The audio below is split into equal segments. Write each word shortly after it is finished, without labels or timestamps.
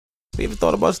You ever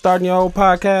thought about starting your own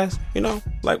podcast? You know,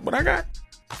 like what I got?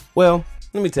 Well,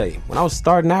 let me tell you, when I was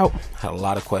starting out, I had a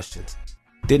lot of questions.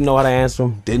 Didn't know how to answer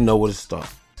them, didn't know where to start.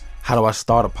 How do I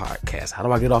start a podcast? How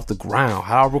do I get off the ground?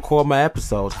 How do I record my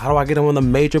episodes? How do I get them on the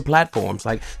major platforms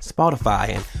like Spotify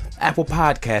and Apple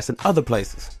Podcasts and other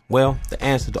places? Well, the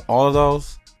answer to all of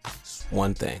those is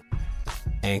one thing: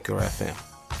 Anchor FM.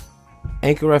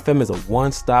 Anchor FM is a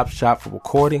one-stop shop for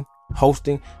recording,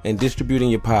 hosting, and distributing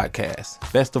your podcast.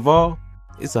 Best of all,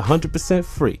 it's 100%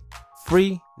 free.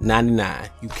 Free 99.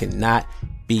 You cannot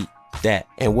beat that.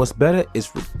 And what's better,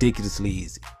 it's ridiculously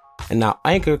easy. And now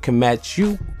Anchor can match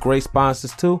you with great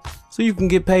sponsors too, so you can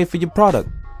get paid for your product,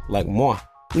 like moi.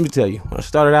 Let me tell you, when I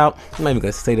started out, I'm not even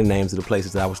going to say the names of the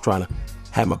places that I was trying to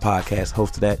have my podcast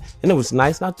hosted at, and it was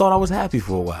nice, and I thought I was happy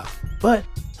for a while. But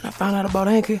when I found out about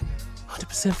Anchor,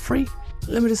 100% free,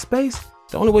 limited space,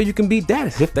 the only way you can beat that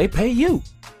is if they pay you.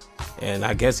 And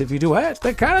I guess if you do ads,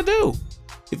 they kind of do.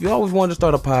 If you always wanted to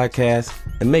start a podcast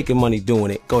and making money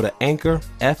doing it, go to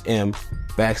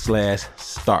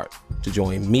Anchor.fm/start to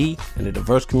join me and the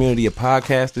diverse community of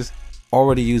podcasters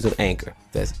already using Anchor.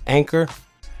 That's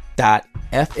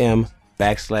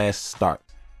Anchor.fm/start.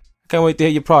 Can't wait to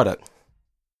hear your product.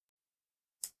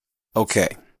 Okay,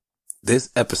 this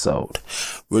episode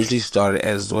originally started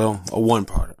as, well, a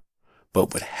one-parter.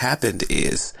 But what happened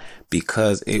is,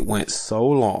 because it went so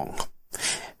long,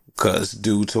 because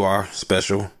due to our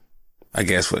special, I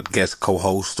guess, what guest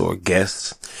co-host or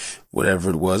guest,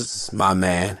 whatever it was, my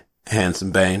man,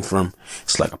 Handsome Bane from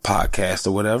It's Like a Podcast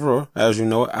or whatever, or as you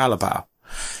know, Alipow.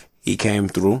 He came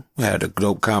through, we had a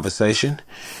dope conversation,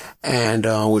 and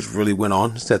which really went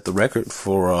on, set the record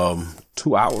for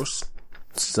 2 hours.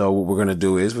 So what we're going to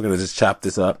do is we're going to just chop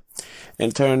this up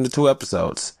and turn into 2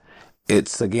 episodes.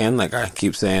 It's, again, like I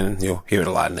keep saying, you'll hear it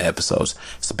a lot in the episodes,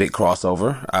 it's a big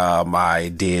crossover.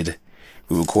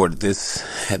 We recorded this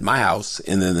at my house,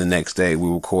 and then the next day we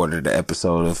recorded the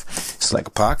episode of It's Like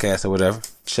a Podcast or whatever.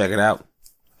 Check it out.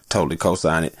 Totally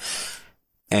co-sign it.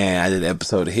 And I did an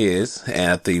episode of his,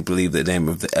 and I believe the name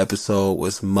of the episode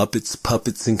was Muppets,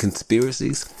 Puppets, and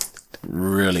Conspiracies.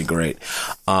 Really great.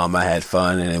 I had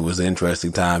fun, and it was an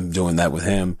interesting time doing that with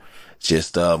him.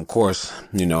 Just, of course,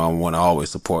 you know, I want to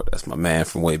always support. That's my man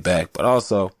from way back, but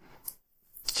also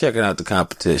checking out the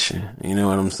competition. You know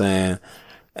what I'm saying?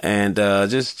 And,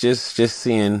 just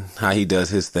seeing how he does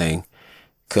his thing.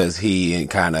 Cause he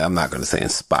kind of, I'm not going to say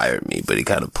inspired me, but he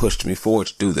kind of pushed me forward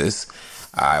to do this.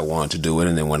 I wanted to do it.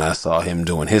 And then when I saw him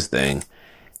doing his thing,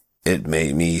 it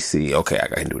made me see, okay, I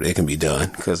can do it. It can be done.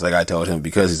 Cause like I told him,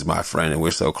 because he's my friend and we're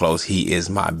so close, he is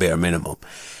my bare minimum.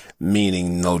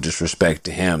 Meaning no disrespect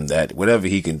to him, that whatever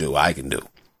he can do, I can do.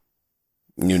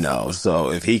 You know,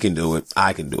 so if he can do it,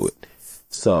 I can do it.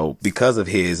 So because of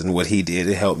his and what he did,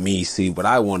 it helped me see what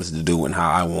I wanted to do and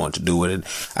how I want to do it. And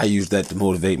I used that to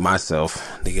motivate myself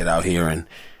to get out here and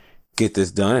get this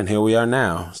done. And here we are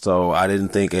now. So I didn't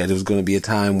think that it was going to be a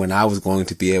time when I was going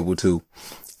to be able to,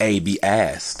 be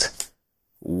asked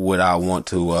would I want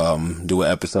to do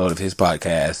an episode of his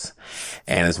podcast,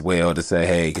 and as well to say,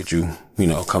 hey, could you,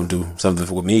 come do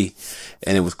something with me?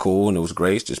 And it was cool and it was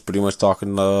great. Just pretty much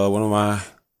talking to one of my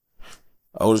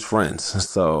oldest friends.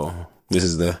 So this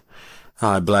is the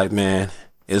Hi Black Man,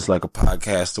 It's Like a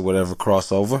Podcast or whatever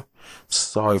crossover.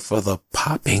 Sorry for the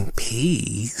popping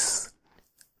peas.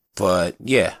 But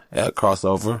yeah,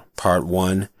 crossover, part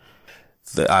 1.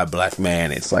 The I Black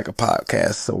Man, It's Like a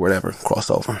Podcast or whatever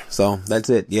crossover. So that's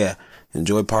it. Yeah.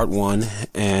 Enjoy part 1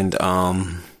 and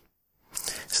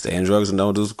stay in drugs and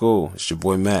don't do school. It's your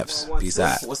boy Maps. Peace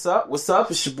out. What's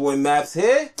up? It's your boy Maps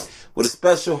here with a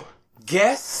special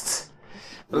guest.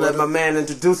 Let my man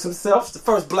introduce himself. The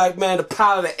first black man to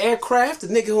pilot an aircraft. The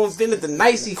nigga who invented the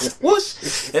nicey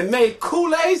swoosh and made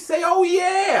Kool-Aid say, oh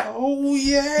yeah. Oh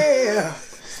yeah.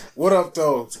 What up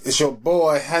though? It's your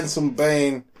boy Handsome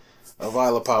Bane of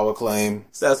Isla Power Claim.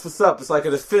 So that's what's up. It's like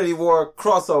an Infinity War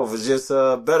crossover, just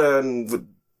better and with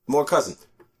more cousin.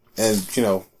 And,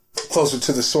 closer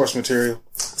to the source material.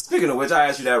 Speaking of which, I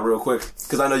asked you that real quick,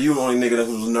 because I know you the only nigga that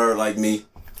was a nerd like me.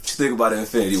 What you think about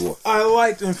Infinity War? I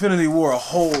liked Infinity War a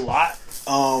whole lot.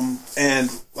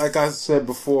 And like I said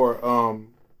before,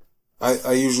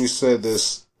 I usually said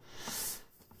this,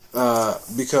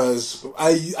 because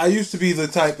I used to be the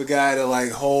type of guy to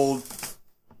hold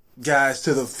guys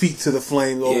to the feet to the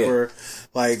flame over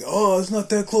it's not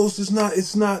that close, it's not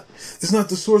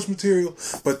the source material.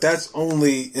 But that's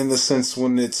only in the sense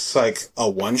when it's like a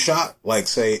one shot, like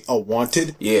say a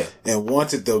Wanted. Yeah. And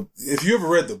Wanted, if you ever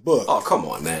read the book. Oh, come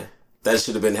on, man. That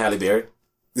should have been Halle Berry.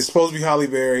 It's supposed to be Halle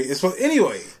Berry.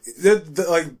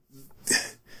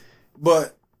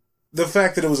 But the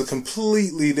fact that it was a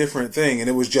completely different thing and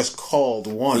it was just called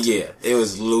Wanted. Yeah, it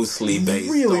was loosely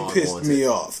based. Really on pissed Wanted. me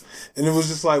off, and it was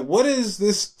just like, what is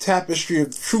this tapestry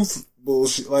of truth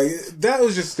bullshit? Like that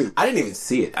was just stupid. I didn't even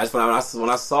see it. I just when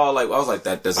I saw like I was like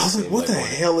that doesn't. I was like, seem what the Wanted.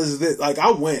 hell is this? Like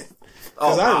I went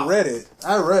because I read it.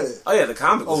 Oh yeah, the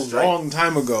comic was a straight. long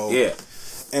time ago. Yeah.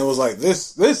 And was like,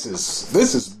 this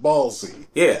is ballsy.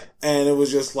 Yeah. And it was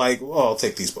just like, well, I'll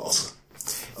take these balls.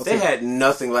 They had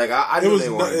nothing like I knew they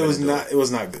weren't. It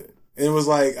was not good. And it was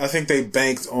like I think they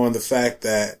banked on the fact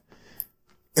that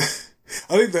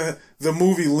I think the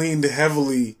movie leaned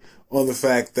heavily on the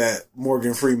fact that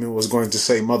Morgan Freeman was going to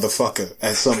say motherfucker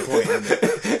at some point.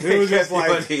 It was just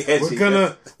like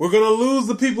we're gonna lose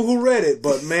the people who read it,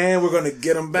 but man, we're gonna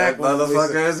get them back. That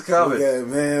motherfucker is coming. Okay,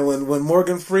 man, when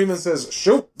Morgan Freeman says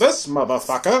shoot this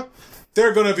motherfucker,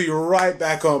 they're gonna be right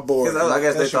back on board. I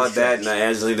guess they thought that and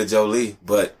Angelina Jolie,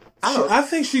 but I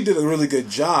think she did a really good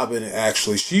job in it.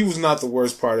 Actually, she was not the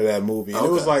worst part of that movie. And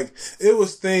it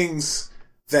was things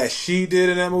that she did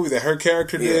in that movie, that her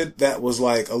character did, that was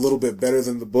like a little bit better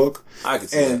than the book. I could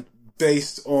see that. And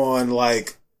based on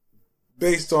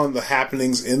the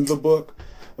happenings in the book,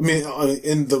 I mean,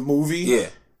 in the movie,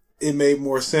 it made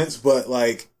more sense. But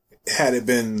like, had it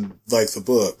been like the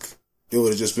book, it would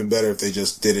have just been better if they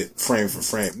just did it frame for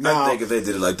frame. Now, I think if they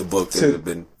did it like the book, it would have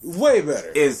been way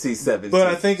better. NC-17. But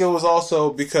I think it was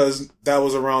also because that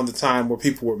was around the time where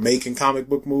people were making comic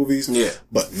book movies,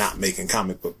 but not making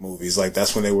comic book movies. Like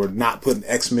that's when they were not putting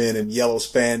X-Men in yellow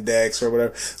spandex or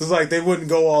whatever. It's like they wouldn't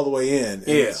go all the way in,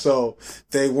 and so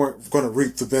they weren't going to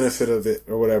reap the benefit of it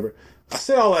or whatever. I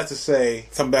say all that to say,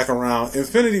 come back around.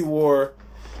 Infinity War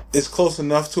is close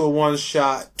enough to a one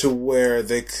shot to where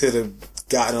they could have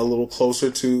gotten a little closer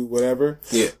to whatever.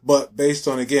 Yeah. But based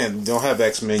on, again, you don't have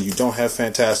X-Men, you don't have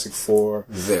Fantastic Four,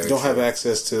 you don't have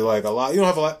access to like a lot, you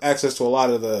don't have access to a lot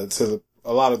of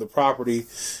the property,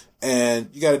 and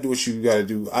you gotta do what you gotta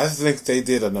do. I think they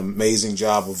did an amazing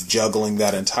job of juggling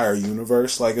that entire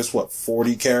universe. Like it's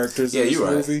 40 characters in this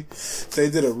movie. They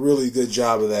did a really good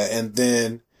job of that. And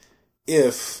then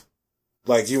if,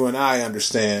 like you and I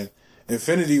understand,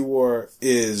 Infinity War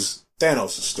is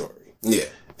Thanos' story. Yeah.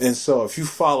 And so if you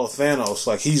follow Thanos,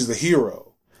 like he's the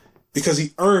hero because he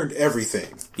earned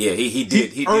everything. Yeah, he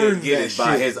did get it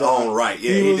by his own right.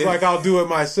 Yeah, he was like, I'll do it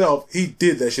myself. He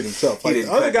did that shit himself. Like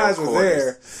the other guys were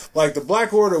there, like the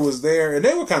Black Order was there, and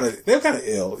they were kind of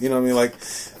ill. You know what I mean? Like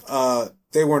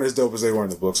they weren't as dope as they were in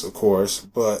the books, of course.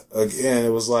 But again, it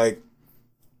was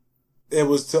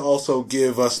to also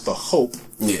give us the hope.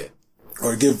 Yeah.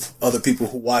 Or give other people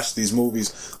who watch these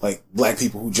movies, like black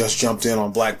people who just jumped in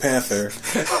on Black Panther.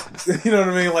 You know what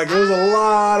I mean? Like, there was a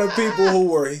lot of people who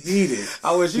were heated.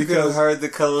 I wish you could have heard the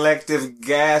collective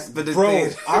gasp of the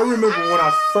thing. I remember when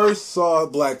I first saw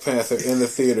Black Panther in the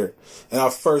theater, and I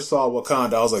first saw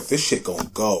Wakanda, I was like, this shit gonna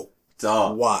go.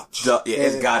 Dog. Watch. Yeah,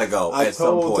 it's gotta go at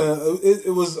some point.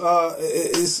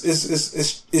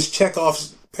 It's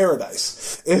Chekhov's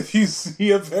paradise. If you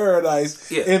see a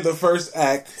paradise in the first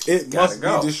act, it must be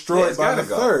destroyed by the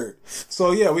third.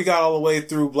 So yeah, we got all the way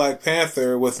through Black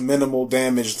Panther with minimal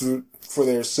damage for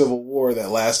their civil war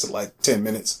that lasted like 10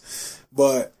 minutes.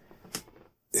 But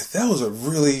that was a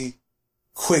really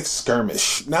quick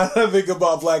skirmish. Now that I think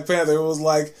about Black Panther, it was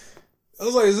like,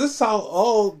 is this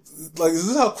how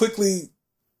quickly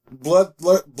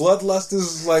bloodlust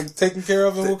is like taken care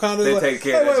of in Wakanda? They take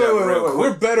care of that real quick.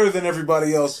 We're better than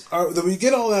everybody else. We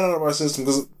get all that out of our system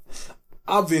because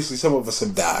obviously some of us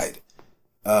have died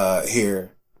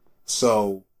here.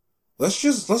 So let's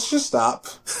just stop.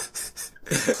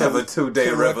 Have a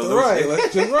 2-day revolution.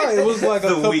 Right, It was like a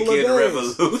the couple weekend of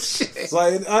days. revolution. It's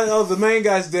like the main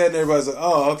guy's dead and everybody's like,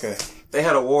 oh, okay. They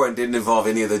had a war and didn't involve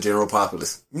any of the general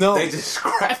populace. No. They just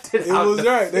scrapped it out. It was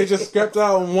right. They just scrapped it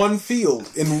out in one field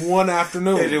in one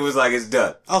afternoon. And it was like, it's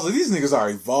done. I was like, these niggas are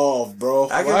evolved, bro.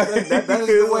 I guess that's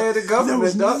the way of the government. There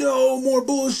was no more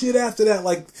bullshit after that.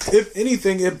 Like, if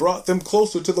anything, it brought them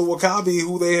closer to the Wakabi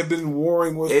who they have been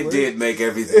warring with. It did make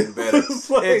everything better. It's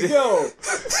like, yo,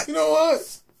 you know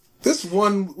what? This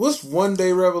one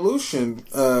day revolution,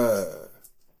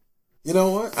 you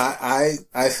know what? I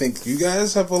think you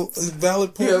guys have a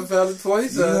valid point. You have valid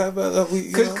points. To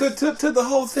the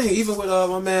whole thing, even with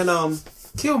my man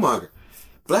Killmonger,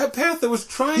 Black Panther was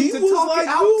trying to talk like, it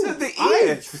out to the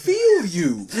end. I feel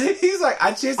you. He's like,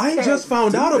 I just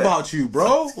found out about you,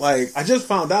 bro. Like, I just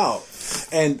found out,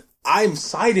 and I'm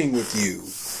siding with you.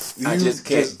 I just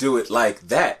can't do it like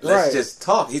that. Let's just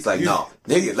talk. He's like, no,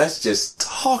 nigga, let's just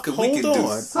talk and we can do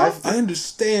something. I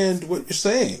understand what you're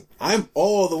saying. I'm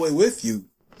all the way with you,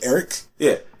 Eric.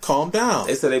 Yeah. Calm down.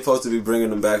 They said they're supposed to be bringing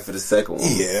them back for the second one.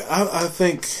 Yeah, I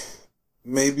think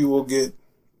maybe we'll get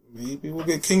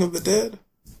King of the Dead.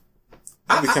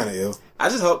 That'd be kind of ill. I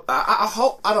just hope. I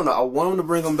hope. I don't know. I want him to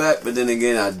bring him back, but then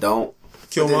again, I don't.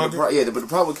 Killmonger. But the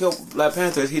problem with Black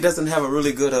Panther is he doesn't have a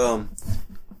really good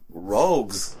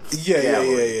rogues.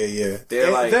 Yeah.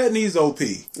 They're like that needs OP.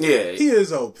 Yeah, he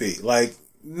is OP. Like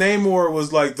Namor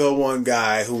was like the one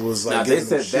guy who was like. Now they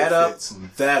set that up.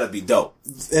 That'd be dope.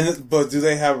 But do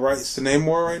they have rights to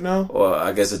Namor right now? Well,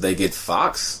 I guess if they get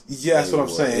Fox. Yeah, that's what I'm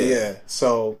saying. Yeah.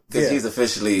 So because he's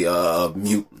officially a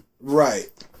mutant. Right.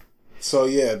 So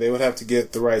yeah, they would have to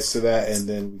get the rights to that, and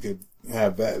then we could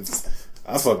have that.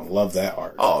 I fucking love that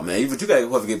art. Oh man, but you gotta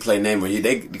whoever can play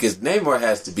Namor, because Namor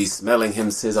has to be smelling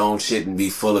his own shit and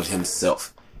be full of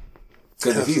himself.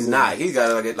 Because if he's not, he's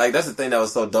gotta like that's the thing that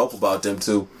was so dope about them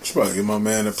too. Should probably get my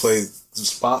man to play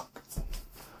Spock.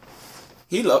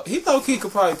 He low key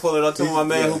could probably pull it up to my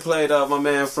man who played my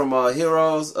man from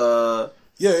Heroes.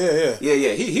 Yeah.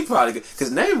 He probably could,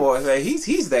 because Namor, man,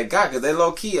 he's that guy. Because they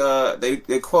low key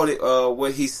they quoted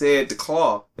what he said to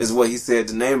Claw is what he said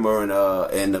to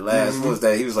Namor in the last what was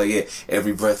that he was like, yeah,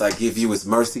 every breath I give you is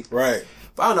mercy. Right.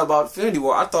 But I don't know about Infinity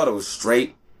War. I thought it was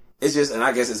straight. It's just, and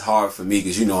I guess it's hard for me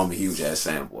because you know I'm a huge ass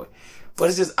fanboy. But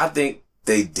it's just I think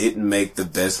they didn't make the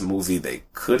best movie they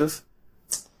could have.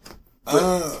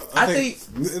 I think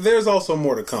there's also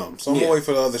more to come. So I'm gonna wait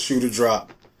for the other shoe to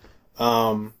drop.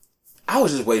 I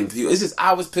was just waiting for you. It's just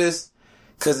I was pissed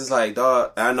because it's like,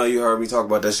 dog. I know you heard me talk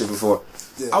about that shit before.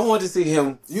 Yeah. I wanted to see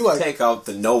him take out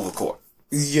the Nova Corps.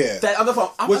 Yeah,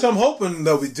 I'm hoping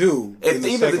that we do. Even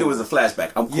if they do as a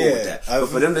flashback, I'm cool with that. But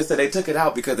for them, they said they took it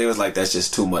out because they was like, that's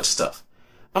just too much stuff.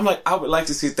 I'm like, I would like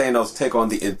to see Thanos take on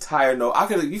the entire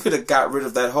Nova. You could have got rid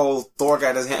of that whole Thor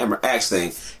got his hammer axe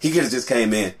thing. He could have just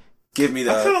came in. Give me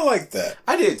that. I kind of like that.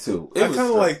 I did too. I kind of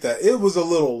like that. It was a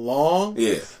little long.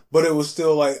 Yeah. But it was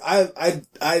still like,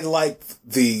 I liked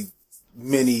the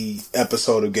mini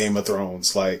episode of Game of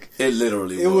Thrones. Like, it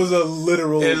literally was a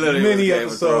literal mini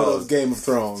episode of Game of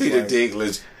Thrones. Peter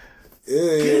Dinklage.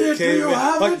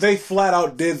 Like they flat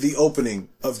out did the opening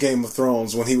of Game of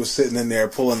Thrones when he was sitting in there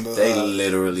pulling the. They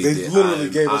literally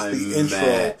gave us the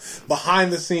intro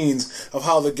behind the scenes of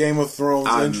how the Game of Thrones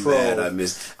intro. I mean,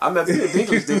 Peter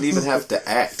Dinklage didn't even have to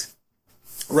act.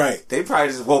 Right. They probably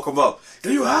just woke him up.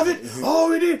 Do you have it? Oh,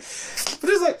 we did. But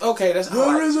it's like, okay, that's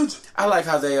where is it? I like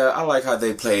how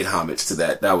they played homage to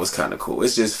that. That was kind of cool.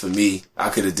 It's just for me, I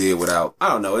could have did without. I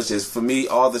don't know. It's just for me,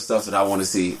 all the stuff that I want to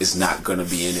see is not gonna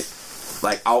be in it.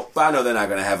 Like, I know they're not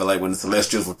gonna have it like when the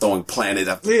Celestials were throwing planet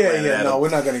after planet. Yeah. No, we're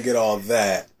not gonna get all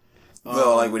that.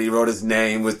 Well, like when he wrote his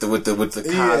name with the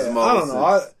cosmos. I don't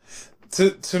know.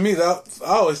 To me, that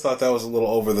I always thought that was a little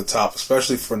over the top,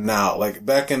 especially for now. Like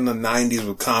back in the 90s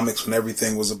with comics, when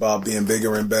everything was about being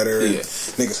bigger and better, and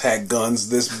niggas had guns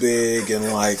this big and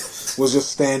like was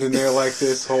just standing there like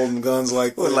this, holding guns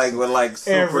like this. With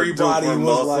super everybody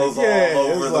was like, all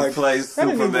over the place.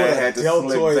 Superman had to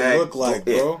Deltoid back. Look like,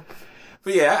 bro.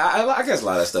 But yeah, I guess a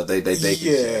lot of stuff they can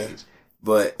change.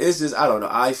 But it's just, I don't know.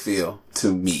 I feel,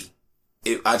 to me,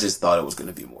 I just thought it was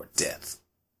going to be more depth.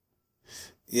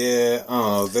 Yeah, I don't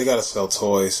know. They gotta sell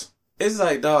toys. It's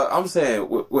like, dog, I'm saying,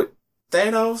 with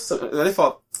Thanos, they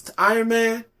fought Iron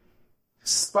Man,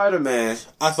 Spider-Man.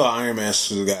 I thought Iron Man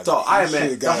should have got. So Iron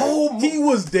Man, he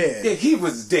was dead. Yeah, he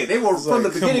was dead. They were from the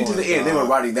beginning to the end. They were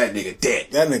writing that nigga dead.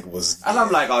 That nigga was dead. And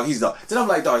I'm like, oh, he's done. Then I'm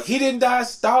like, dog, he didn't die.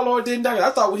 Star-Lord didn't die. I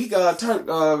thought when he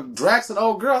turned Drax an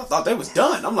old girl, I thought they was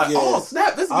done. I'm like, oh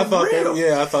snap, this is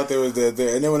real. I thought they was dead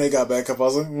there. And then when they got back up, I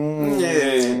was like,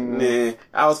 yeah.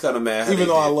 I was kind of mad. Even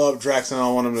though I love Drax and I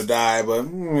don't want him to die, but I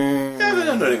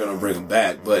know they're gonna bring him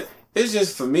back, but. It's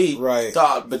just for me, right?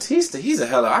 Dog, Batista, he's a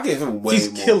hell of. I give him way more.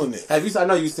 He's killing it. I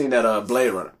know you've seen that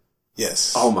Blade Runner.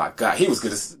 Yes. Oh my god, he was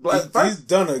good. He's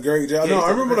done a great job. Yeah, no,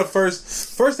 I remember the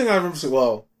first thing I remember.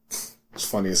 Well, it's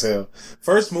funny as hell.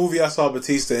 First movie I saw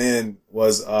Batista in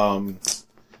was Wrong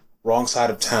Side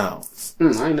of Town. I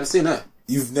ain't never seen that.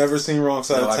 You've never seen Wrong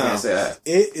Side of Town? I can't say that.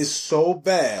 It is so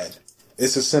bad.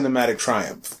 It's a cinematic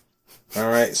triumph. All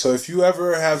right, so if you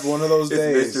ever have one of those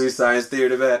days, Mystery Science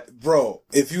Theater, that bro.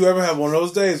 If you ever have one of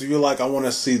those days where you're like, I want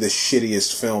to see the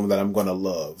shittiest film that I'm gonna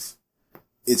love,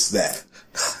 it's that.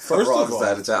 First Wrong of all,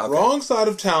 Side of Town. Okay. Wrong Side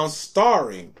of Town,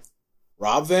 starring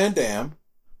Rob Van Dam.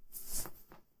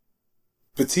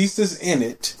 Batista's in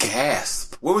it.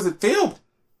 Gasp! Where was it filmed?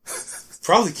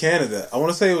 Probably Canada. I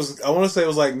want to say it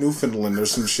was like Newfoundland or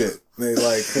some shit. They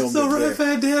like filmed so it there. Rob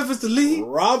Van Dam is the lead.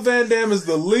 Rob Van Dam is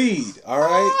the lead. All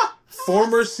right.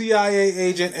 Former CIA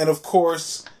agent and, of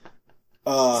course,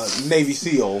 Navy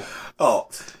SEAL. Oh,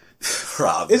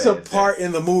 It's a part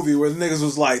in the movie where the niggas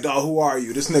was like, "Dawg, who are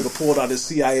you?" This nigga pulled out his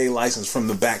CIA license from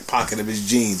the back pocket of his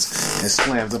jeans and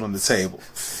slammed it on the table.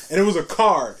 And it was a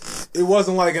card. It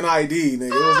wasn't like an ID,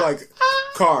 nigga. It was like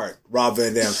card. Rob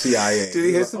Van Dam, CIA. Did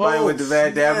he hit somebody with the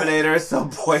Van Daminator at some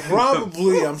point?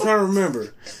 Probably. I'm trying to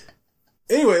remember.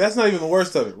 Anyway, that's not even the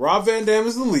worst of it. Rob Van Dam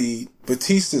is the lead.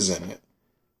 Batista's in it.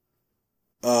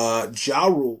 Ja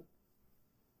Rule.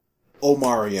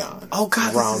 Omarion. Oh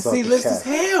God, this is C-list as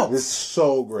hell. This is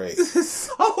so great. This is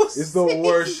so It's the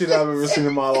worst shit I've ever seen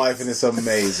in my life, and it's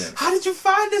amazing. How did you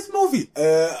find this movie?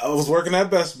 I was working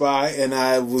at Best Buy, and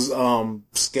I was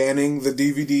scanning the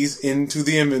DVDs into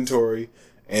the inventory,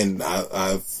 and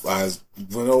I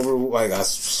went over, like, I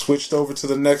switched over to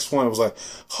the next one. I was like,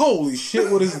 holy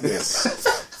shit, what is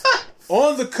this?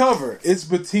 On the cover, it's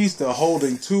Batista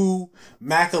holding two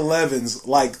Mac 11s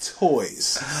like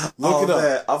toys. Look it up.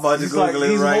 Man. I'm about to Google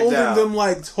it right now. He's holding them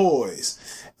like toys.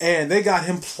 And they got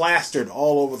him plastered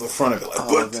all over the front of it. Like,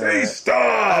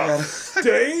 Batista!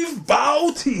 Dave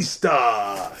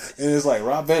Bautista! And it's like,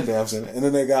 Rob Van Dam's in it. And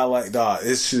then they got like, dog,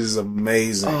 this shit is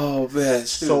amazing. Oh, man.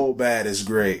 Shoot. So bad, it's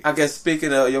great. I guess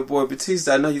speaking of your boy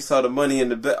Batista, I know you saw the money in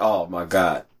the bed. Oh, my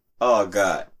God. Oh,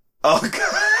 God. Oh,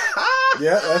 God.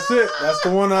 Yeah, that's it. That's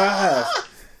the one I have.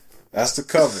 That's the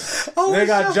cover. They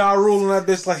got Ja Rule on that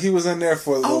bitch like he was in there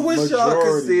for the majority. I wish y'all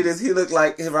could see this. He looked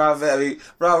like Rob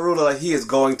Rule, like he is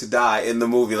going to die in the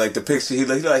movie. Like the picture, he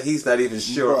looked like he's not even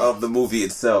sure of the movie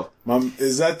itself.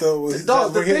 Is that the?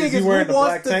 The thing is, who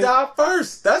wants to die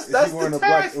first? That's the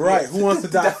tag. Right? Who wants to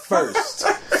die first?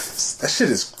 That shit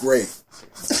is great.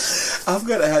 I'm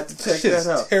gonna have to check that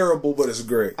out. It's terrible, but it's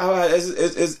great.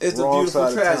 It's a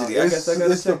beautiful tragedy. I guess I gotta check that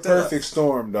out. It's the perfect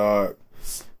storm, dog.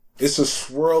 It's a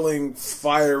swirling,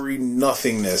 fiery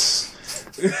nothingness.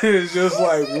 It's just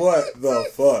like, what the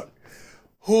fuck?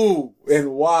 Who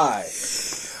and why?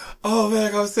 Oh man,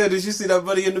 like I said, did you see that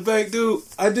Money in the Bank, dude?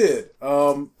 I did.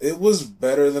 It was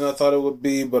better than I thought it would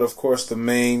be, but of course the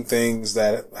main things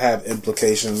that have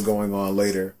implications going on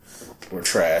later were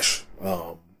trash.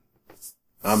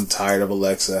 I'm tired of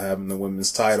Alexa having the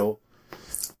women's title.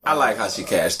 I like how she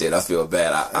cashed in. I feel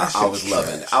bad. I was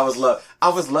loving it. I was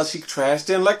love. She cashed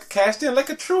in like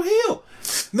a true heel.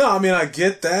 No, I mean I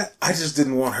get that. I just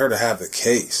didn't want her to have the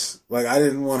case. Like I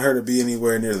didn't want her to be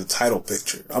anywhere near the title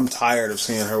picture. I'm tired of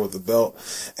seeing her with the belt,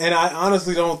 and I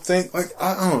honestly don't think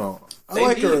I don't know. They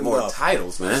like her more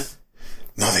titles, man.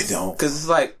 No, they don't. Because it's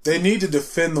like they need to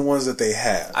defend the ones that they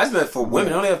have. I just meant for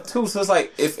women. They only have two, so it's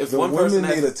like if the one person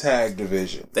need a tag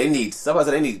division, they need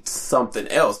something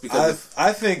else. Because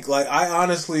I think I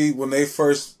honestly, when they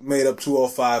first made up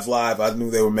 205 Live, I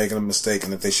knew they were making a mistake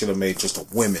and that they should have made just a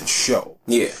women's show.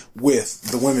 Yeah, with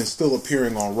the women still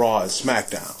appearing on Raw and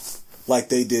SmackDown, like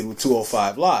they did with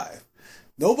 205 Live.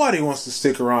 Nobody wants to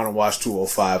stick around and watch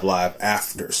 205 Live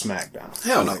after SmackDown.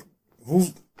 Hell no.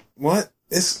 Like, what?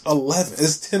 It's 11.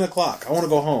 It's 10 o'clock. I want to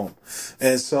go home.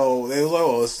 And so they were like,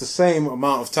 well, it's the same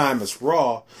amount of time as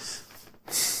Raw.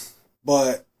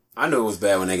 But I knew it was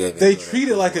bad when they gave it. They treat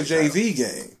it like a JV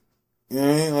game. You know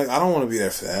what I mean? Like, I don't want to be there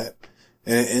for that.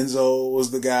 And Enzo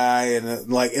was the guy, and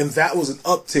that was an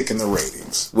uptick in the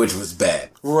ratings. Which was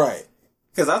bad. Right.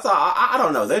 Because I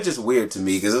don't know, they're just weird to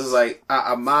me. Because it's like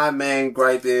my main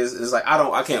gripe is like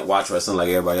I can't watch wrestling like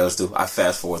everybody else do. I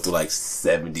fast forward through like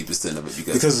 70% of it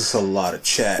because it's a lot of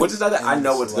chat. Which is not that I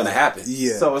know what's going to happen.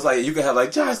 Yeah. So it's like you can have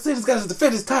like John Cena's got to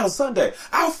defend his title Sunday.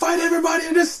 I'll fight everybody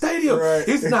in this stadium. Right.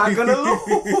 He's not going to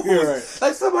lose. Right.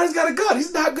 Like somebody's got a gun.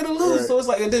 He's not going to lose. Right. So it's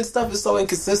like, and then stuff is so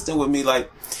inconsistent with me. Like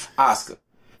Asuka.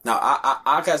 Now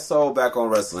I got sold back on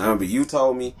wrestling. I remember you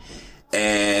told me.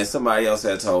 And somebody else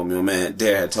had told me,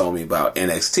 Dare had told me about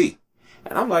NXT.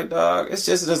 And I'm like, dog,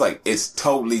 it's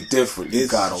totally different. You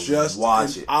gotta just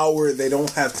watch it. Hour, they don't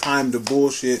have time to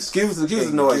bullshit. Excuse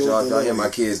the noise, y'all. Y'all hear my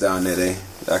kids down there.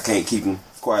 I can't keep them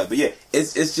quiet. But yeah,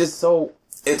 it's just so,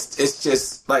 it's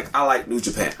just like, I like New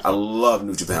Japan. I love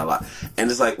New Japan a lot. And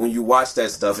it's like when you watch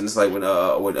that stuff, and it's like with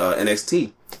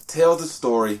NXT, tell the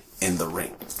story in the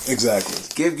ring. Exactly.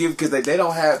 Give, because they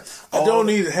don't have... I don't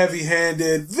need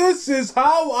heavy-handed, this is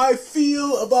how I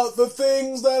feel about the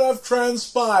things that have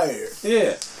transpired.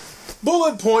 Yeah.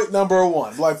 Bullet point number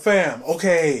 1. Like, fam,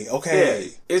 okay.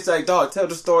 Yeah. It's like, dog, tell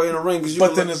the story in the ring.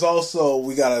 But then there's also,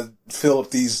 we gotta fill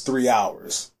up these 3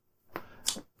 hours.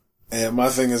 And my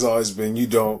thing has always been, you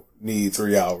don't need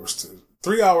 3 hours.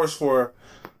 3 hours for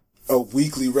a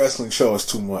weekly wrestling show is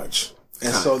too much.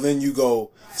 And so then you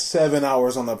go 7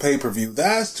 hours on the pay-per-view.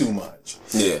 That's too much.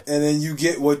 Yeah. And then you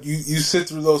get what you sit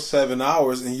through those 7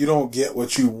 hours and you don't get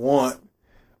what you want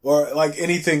or like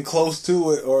anything close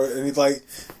to it or anything like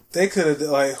they could have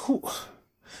like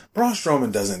Braun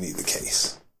Strowman doesn't need the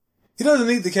case. He doesn't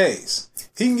need the case.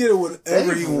 He can get it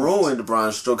whatever he wants. Ruined Braun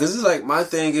Strowman. Because it's like, my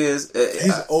thing is...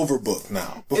 he's overbooked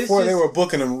now. Before they were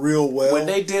booking him real well. When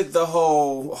they did the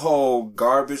whole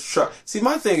garbage truck... See,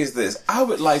 my thing is this. I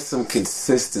would like some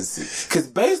consistency. Because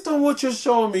based on what you're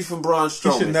showing me from Braun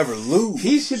Strowman... He should never lose.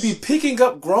 He should be picking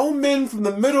up grown men from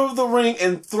the middle of the ring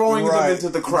and throwing them into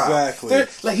the crowd. Exactly.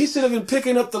 Like, he should have been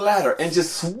picking up the ladder and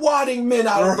just swatting men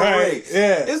out of the ring.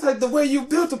 Yeah. It's like the way you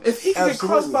built him. If he can get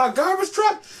crushed by a garbage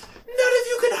truck... None of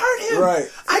you can hurt him. Right.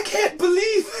 I can't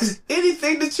believe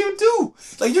anything that you do.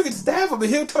 Like, you can stab him and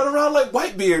he'll turn around like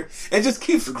Whitebeard and just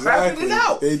keep scrapping it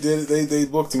out. They did. They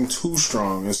booked him too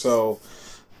strong, and so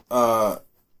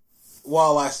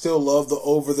while I still love the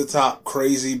over the top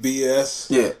crazy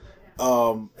BS,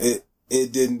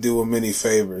 it didn't do him any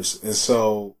favors, and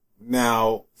so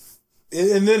now,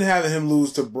 and then having him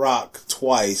lose to Brock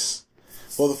twice.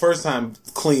 Well, the first time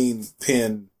clean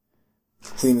pin.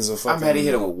 Clean as a fucking... I'm mad he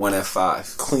hit him with 1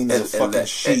 F5. Clean as a fucking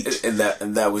sheet. And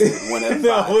that was it. 1 F5.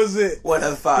 That was it. 1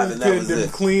 F5 and that was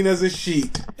it. Clean as a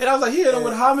sheet. And I was like, he hit him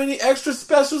with how many extra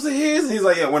specials of his? And he's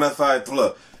like, yeah, 1 F5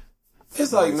 look.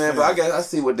 It's like, man, but I guess I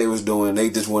see what they was doing.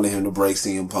 They just wanted him to break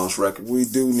CM Punk's record. We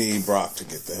do need Brock to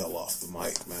get the hell off the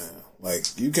mic, man.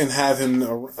 Like, you can have him...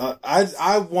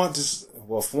 I want to...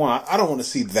 Well, for one, I don't want to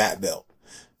see that belt.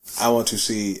 I want to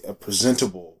see a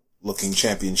presentable looking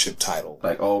championship title.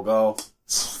 Like old gold.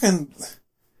 Fucking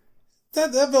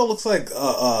that belt looks like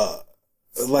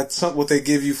something what they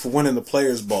give you for winning the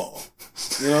Players Ball.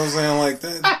 You know what I'm saying? Like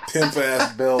that pimp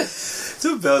ass belt.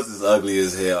 Two belts is ugly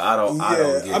as hell. I don't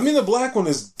get it. I mean, the black one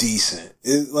is decent.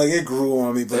 It grew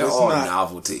on me, but they're it's all not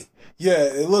novelty. Yeah,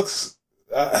 it looks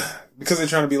because they're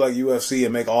trying to be like UFC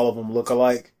and make all of them look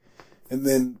alike, and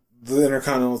then the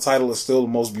Intercontinental title is still the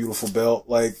most beautiful belt.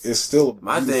 Like, it's still a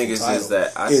my thing is title. just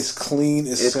that it's clean.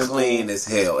 It's simple. Clean as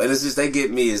hell, and it's just they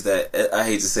get me is that I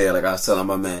hate to say it, like I was telling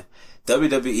my man,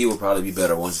 WWE will probably be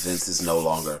better once Vince is no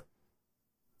longer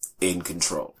in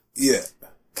control. Yeah,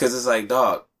 because it's like,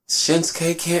 dog,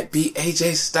 Shinsuke can't beat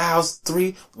AJ Styles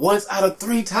once out of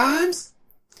 3 times,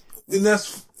 and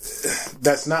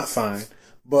that's not fine,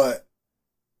 but.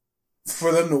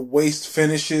 For them to waste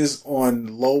finishes on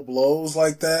low blows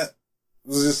like that, it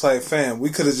was just like, fam, we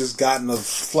could have just gotten a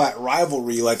flat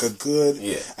rivalry, like a good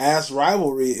ass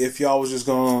rivalry if y'all was just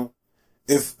going,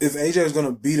 if AJ was going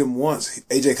to beat him once,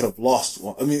 AJ could have lost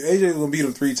one. I mean, AJ was going to beat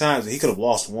him 3 times and he could have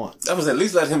lost one. That was at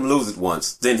least let him lose it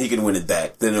once. Then he can win it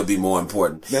back. Then it'll be more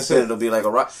important. Then it'll be like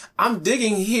I'm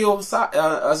digging heel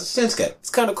Shinsuke.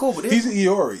 It's kind of cool, but he's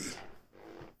Iori.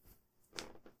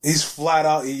 He's flat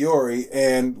out Iori,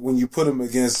 and when you put him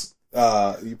against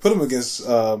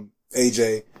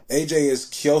AJ is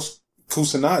Kyo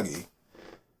Kusanagi.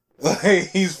 Like,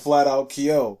 he's flat out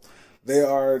Kyo. They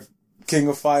are King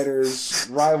of Fighters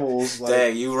rivals. Like,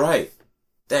 dang, you right.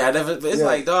 Dang, I never. It's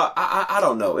like, dog. I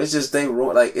don't know. It's just they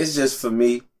ruin. Like, it's just for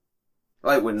me.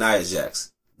 Like with Nia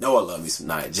Jax. No, I love me some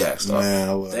Nia Jax. Dog.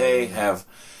 Man, they have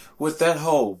with that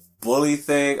whole bully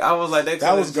thing. I was like,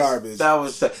 that was garbage.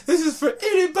 This is for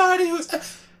anybody who's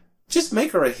just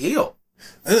make her a heel.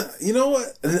 You know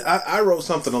what? I wrote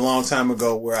something a long time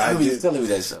ago where I did. Telling me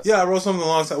that stuff. Yeah, I wrote something a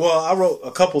long time. Well, I wrote a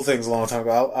couple things a long time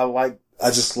ago. I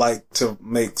just like to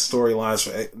make storylines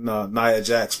for Nia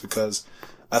Jax because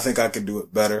I think I could do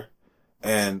it better.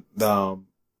 And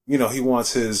he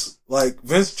wants his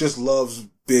Vince just loves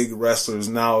big wrestlers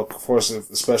now. Of course,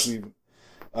 especially.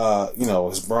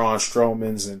 His Braun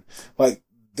Strowman's and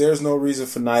there's no reason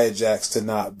for Nia Jax to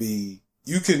not be.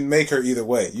 You can make her either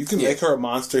way. You can make her a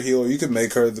monster heel, or you can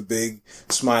make her the big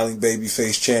smiling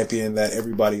babyface champion that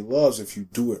everybody loves if you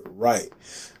do it right.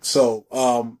 So,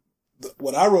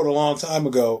 what I wrote a long time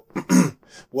ago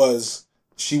was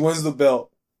she wins the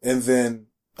belt, and then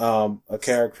a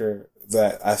character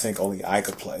that I think only I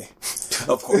could play.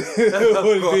 Of course,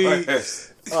 would be.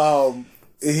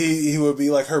 He would be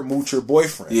like her moocher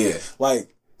boyfriend. Yeah.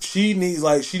 She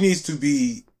needs to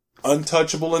be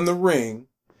untouchable in the ring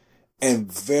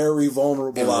and very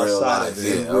vulnerable outside of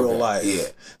it in real life. Yeah.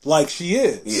 Like she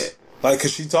is. Yeah.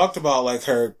 Cause she talked about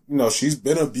her, she's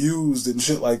been abused and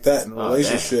shit like that in a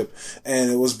relationship.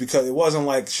 And it was because it wasn't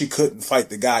like she couldn't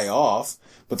fight the guy off,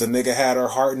 but the nigga had her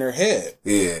heart in her head.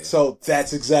 Yeah. So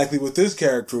that's exactly what this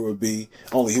character would be.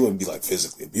 Only he wouldn't be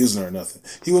physically abusing her or nothing.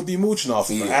 He would be mooching off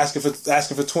of her, asking for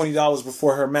 $20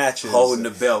 before her matches, holding the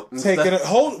belt,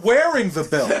 wearing the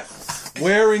belt,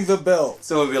 wearing the belt.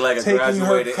 So it'd be like a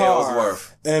graduated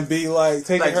Ellsworth, and be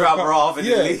taking her drop her off and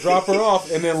then leave. Drop her off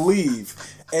and then leave,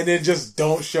 and then just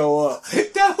don't show up to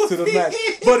the match.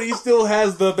 But he still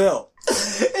has the belt.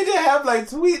 And they have like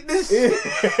tweeting this shit.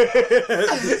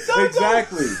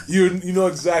 Exactly. You know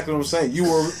exactly what I'm saying. You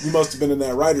must have been in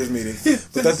that writers meeting.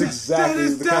 But that's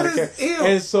exactly the kind of character.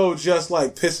 And so just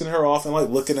like pissing her off and like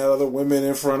looking at other women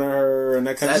in front of her and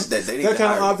that kind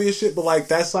of obvious shit. But like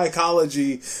that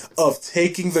psychology of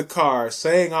taking the car,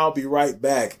 saying I'll be right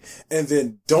back, and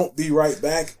then don't be right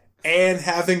back, and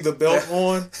having the belt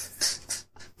on.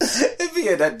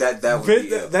 Yeah,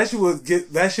 that shit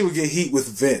would get heat with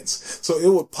Vince, so it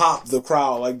would pop the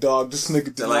crowd like, dog, this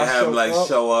nigga did like have him like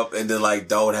show up and then like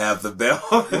don't have the belt.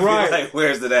 Right? Like,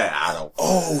 where's it at? I don't.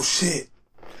 Oh shit!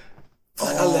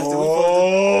 Like, I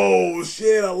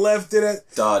left it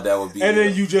at. Dog, that would be. And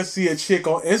then you just see a chick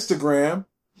on Instagram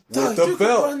with the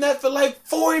belt. Run that for like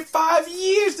 45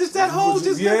 years. Just that whole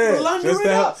blundering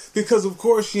up. Because of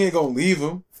course she ain't gonna leave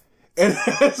him. And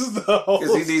that's the whole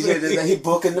because he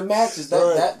booking the matches.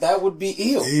 That would be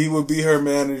ill. He would be her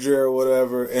manager or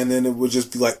whatever, and then it would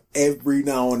just be like every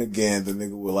now and again the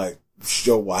nigga would like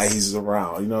show why he's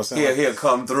around. You know what I'm saying? He'll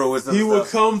come through with some He stuff. would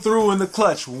come through in the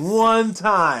clutch one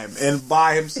time and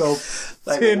buy himself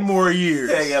like 10 more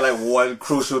years. Yeah, like one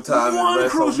crucial time. One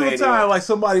crucial time, like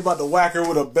somebody about to whack her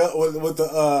with a belt with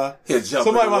the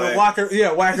somebody about to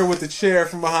whack her with the chair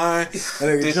from behind, and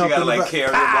they then jump she gotta like carry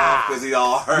him off because he's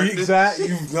all hurt. Exactly,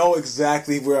 you know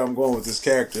exactly where I'm going with this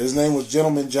character. His name was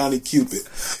Gentleman Johnny Cupid.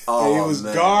 And he was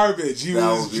garbage. He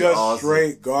was just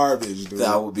straight garbage, dude.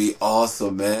 That would be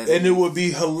awesome, man. And it would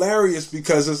be hilarious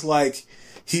because it's like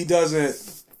he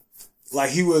doesn't.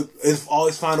 Like, he would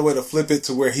always find a way to flip it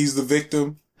to where he's the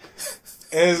victim.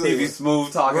 And he'd be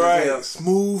smooth talking. Right.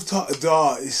 Smooth talk.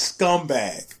 Dog.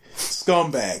 Scumbag.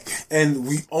 And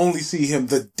we only see him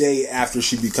the day after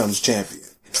she becomes champion.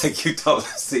 Like, you don't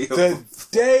see him. The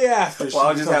day after she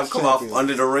becomes champion. Just have him come off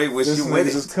under the ring when she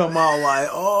wins it. Just come out like,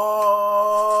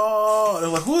 oh.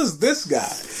 And like, who is this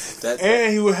guy?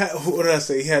 And he would have, what did I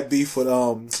say? He had beef with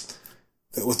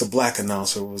the black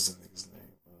announcer. What was the nigga's name?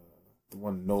 The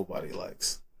one nobody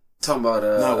likes. Talking about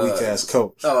not weak ass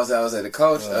coach. Oh, I was at the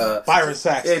coach. Byron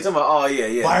Saxton. Yeah, talking about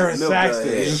Byron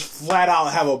Saxton. Just flat out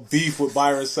have a beef with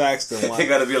Byron Saxton. Like, it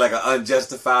gotta be like an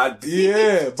unjustified beef.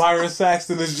 Yeah, Byron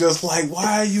Saxton is just like,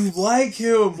 why you like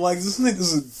him? Like, this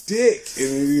nigga's a dick. And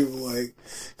he's like,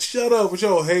 shut up with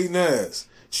your hating ass.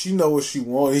 She know what she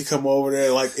want. He come over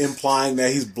there like implying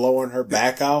that he's blowing her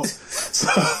back out. So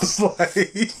it's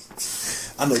like,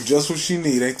 I know just what she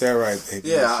need. Ain't that right, baby?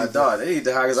 Yeah, they need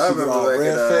to hire. Cause I remember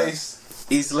like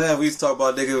East Lab, we used to talk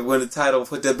about nigga win the title,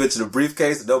 put that bitch in a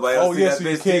briefcase, and nobody else see that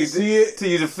bitch. You can't see it till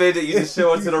you defend it. You just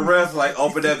show it to the ref, like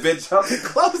open that bitch up and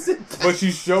close it. But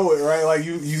you show it right, like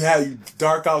you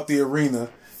dark out the arena.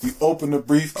 You open the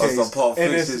briefcase, some Pulp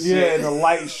and and the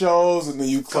light shows, and then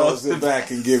you close it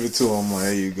back and give it to him. Like,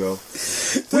 there you go.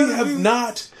 We have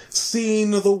not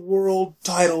seen the world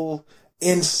title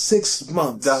in 6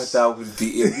 months. That would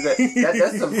be it.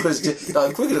 That's some Chris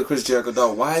Jericho. Quick to Chris Jericho,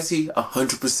 dog. Why is he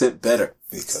 100% better?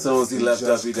 Because as soon as he left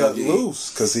WWE, cut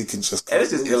loose because he can just. And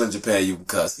it's just ill in Japan. You can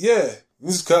cuss. Yeah.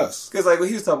 He's cuss. Because like when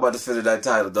he was talking about defending that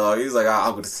title, dog, he was like,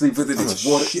 I'm going to sleep with it. I'm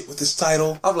shit with this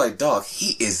title. I'm like, dog,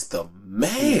 he is the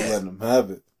man. Letting him have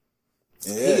it.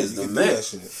 Yeah, he is the man.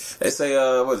 They say,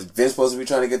 Vince supposed to be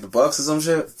trying to get the Bucks or some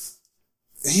shit?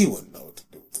 He wouldn't know what to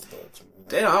do with the Bucks,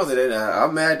 man. I don't think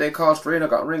I'm mad they called Ring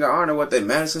of Honor what they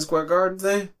Madison Square Garden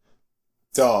thing.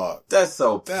 Dog. That's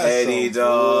so petty,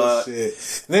 dog.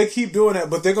 Bullshit. And they keep doing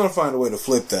that, but they're going to find a way to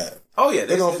flip that. Oh, yeah.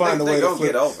 They're going to find a way to flip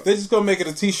it. Over. They're just going to make it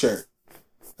a t-shirt.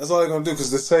 That's all they're gonna do,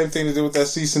 because the same thing they did with that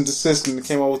cease and desist, and they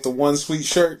came out with the one sweet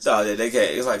shirt. Oh, yeah, they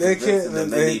can't. It's like they can't.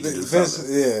 They need to do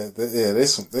something. They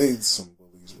some bullies.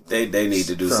 They need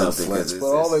to do something. But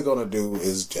all they're gonna do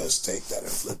is just take that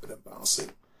and flip it and bounce it.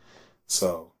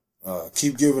 So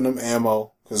keep giving them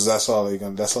ammo, because that's all they're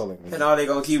gonna. That's all they need. And all they're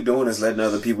gonna keep doing is letting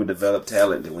other people develop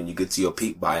talent, and when you get to your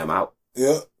peak, buy them out.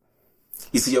 Yep.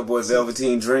 You see your boy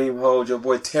Velveteen Dream hold your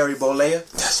boy Terry Bollea?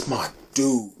 That's my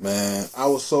dude, man. I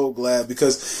was so glad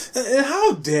because, and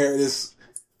how dare this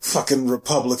fucking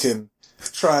Republican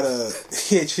try to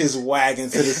hitch his wagon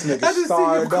to this nigga I just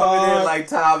Star see him coming in like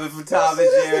Tom and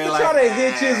Jerry. Like, try to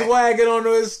hitch his wagon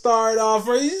onto his Star Dog.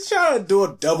 He's trying to do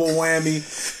a double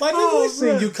whammy. Like, we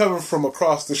seen you coming from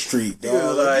across the street,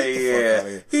 dog. Like,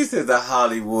 he said the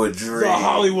Hollywood dream. The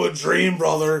Hollywood dream,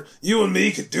 brother. You and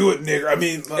me could do it, nigga. I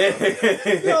mean,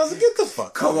 get the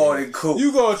fuck. Come on and cool.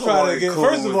 You gonna try to get?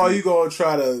 First of all, you gonna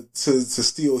try to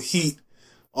steal heat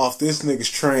off this nigga's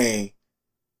train,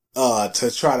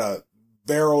 to try to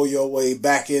barrel your way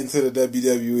back into the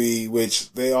WWE,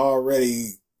 which they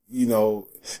already, and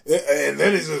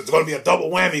then it's going to be a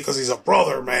double whammy because he's a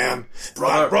brother, man.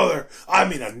 Brother. I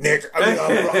mean a nigga. I mean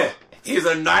a brother. He's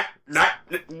a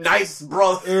nice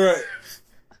brother. Right.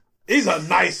 He's a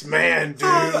nice man, dude.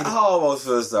 I almost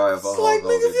feel sorry for him. It's like,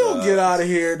 nigga, if you don't get out of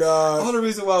here, dog. The only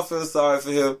reason why I feel sorry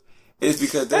for him is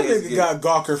because that nigga got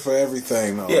Gawker for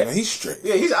everything, though. Yeah. Man, he's straight.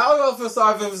 Yeah, I don't feel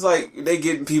sorry for him. It's like they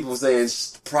getting people saying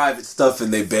private stuff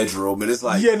in their bedroom, and it's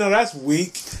like, yeah, no, that's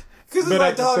weak. Because it's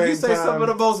like, dog, you say some of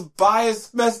the most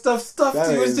biased, messed up stuff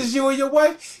to you. It's just you and your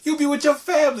wife. You be with your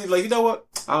family. Like, you know what?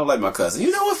 I don't like my cousin. You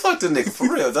know what? Fuck the nigga.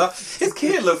 For real, dog. His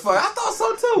kid look funny. I thought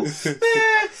so, too.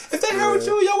 Man, if they heard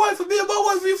you and your wife and me and my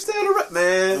wife, we stay around.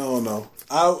 Man. I don't know.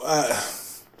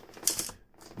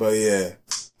 But, yeah.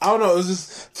 I don't know. It was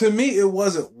just, to me, it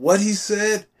wasn't what he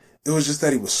said. It was just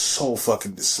that he was so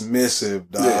fucking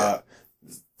dismissive, dog. Yeah.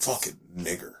 Fucking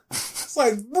nigger. It's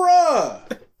like, bruh.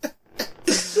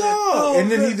 Oh,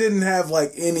 and then he didn't have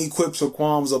like any quips or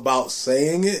qualms about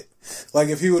saying it. Like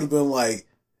if he would have been like,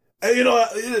 hey, you know,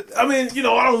 I mean, you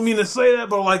know, I don't mean to say that,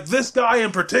 but like this guy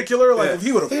in particular, like if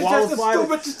he would have qualified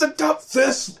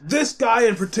this guy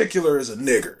in particular is a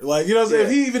nigger. Like, you know what I'm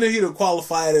saying? If he'd have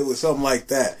qualified it with something like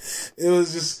that, it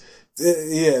was just,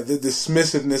 the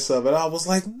dismissiveness of it. I was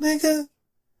like, nigga,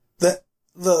 the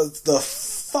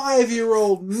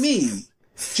 5-year-old me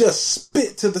just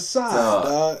spit to the side,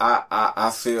 dog. I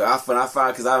feel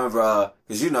because I remember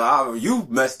because you know you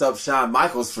messed up Shawn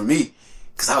Michaels for me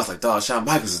because I was like, dog, Shawn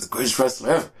Michaels is the greatest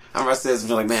wrestler ever. I remember I said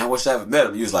something like, man, I wish I ever met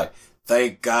him. He was like,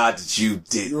 thank God that you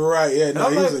did. Right? Yeah. No,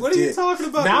 he was like, what are you talking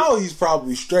about? Now he's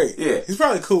probably straight. Yeah, he's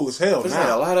probably cool as hell. But now like,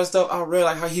 a lot of stuff I read,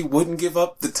 like how he wouldn't give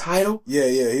up the title. Yeah,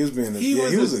 he was being he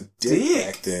was a dick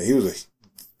back then. He was a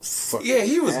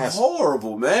he was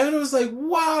horrible, man. It was like,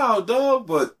 wow, dog.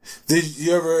 But did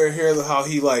you ever hear how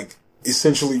he like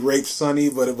essentially raped Sunny,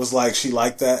 but it was like she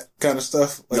liked that kind of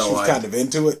stuff? Like no, she was kind of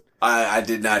into it. I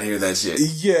did not hear that shit.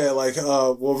 Yeah, like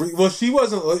well, she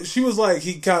wasn't. She was like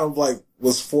he kind of like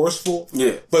was forceful.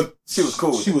 Yeah, but she was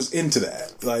cool. She was into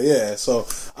that. Like, yeah. So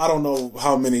I don't know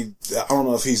I don't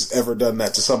know if he's ever done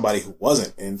that to somebody who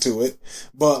wasn't into it.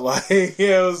 But like,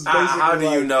 yeah, it was basically how do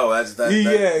you know? Exactly.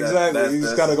 You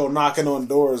just gotta go knocking on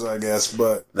doors, I guess.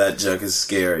 But that junk is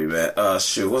scary, man.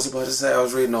 Shoot, what's I about to say? I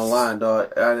was reading online,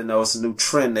 dog. I didn't know it's a new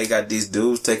trend. They got these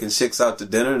dudes taking chicks out to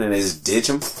dinner and then they just ditch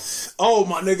them. Oh,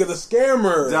 my nigga, the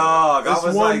scammer, dog. I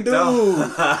was one like, dude.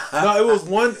 No,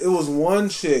 it was one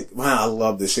chick. Man, I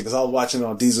love this shit because I was watching it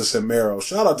on Deezus and Mero.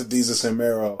 Shout out to Deezus and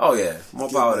Mero. Oh yeah, more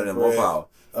power to them. More power.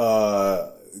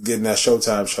 Getting that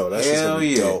Showtime show. That's just gonna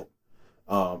be dope.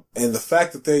 And the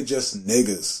fact that they just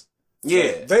niggas.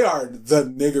 Yeah, they are the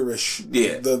niggerish.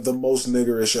 Yeah, the most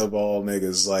niggerish of all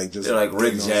niggas. Like just they're like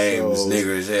Rick James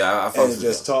niggerish. Yeah, I fucks with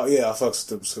just them. I fucks with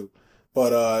them too.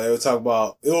 But they would talk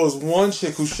about it was one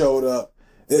chick who showed up.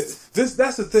 That's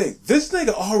the thing. This nigga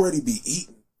already be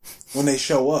eating when they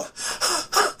show up.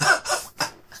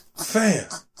 Fam.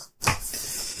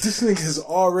 This nigga has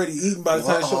already eaten by the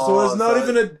time show, so it's not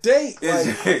even a date.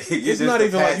 Like, it's not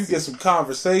even like you get some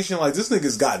conversation. Like, this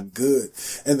nigga's gotten good.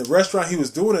 And the restaurant he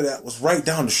was doing it at was right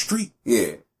down the street.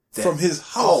 Yeah. From his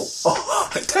house.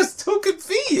 Oh, that's too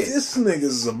convenient. This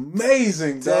nigga's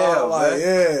amazing, dog. Like,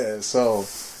 yeah, so,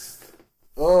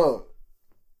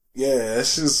 yeah, that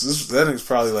nigga's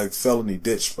probably like felony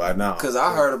ditched by now. Cause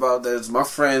I heard about this. My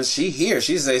friend, she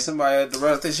say somebody at the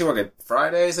restaurant, I think she work at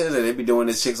Fridays, and they be doing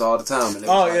this chicks all the time.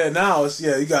 And now it's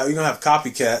you're gonna have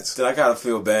copycats. Then I gotta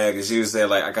feel bad because she was saying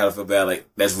like I gotta feel bad like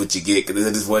that's what you get. Cause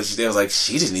this is what she was like.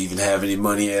 She didn't even have any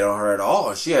money on her at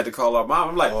all. She had to call her mom.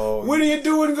 I'm like, what are you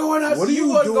doing going out? What are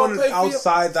you doing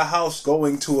outside the house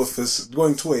going to a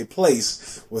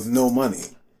place with no money?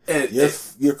 And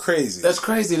you're crazy. That's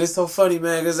crazy. And it's so funny,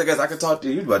 man. Because I guess I could talk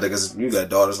to you about that because you got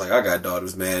daughters like I got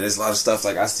daughters, man. There's a lot of stuff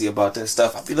like I see about that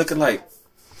stuff. I be looking like,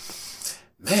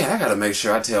 man, I got to make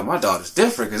sure I tell my daughters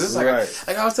different. Because it's like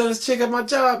I was telling this chick at my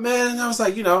job, man. And I was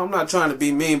like, you know, I'm not trying to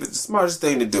be mean, but the smartest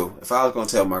thing to do, if I was going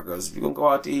to tell my girls, if you're going to go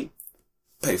out to eat,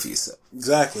 pay for yourself.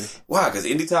 Exactly. Why? Because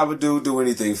anytime a dude do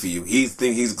anything for you, he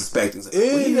expecting something.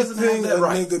 Anything he doesn't have that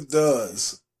right. Nigga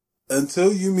does,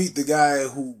 until you meet the guy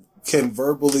who can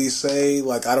verbally say,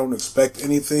 like, I don't expect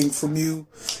anything from you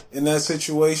in that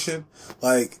situation,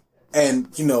 like, and,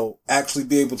 you know, actually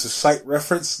be able to cite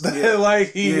reference that,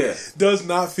 like, he does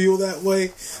not feel that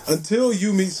way. Until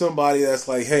you meet somebody that's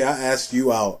like, hey, I asked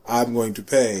you out, I'm going to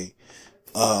pay,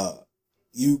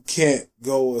 you can't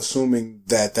go assuming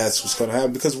that that's what's going to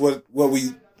happen, because what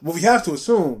we have to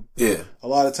assume, a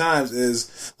lot of times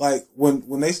is like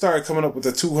when they started coming up with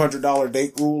the $200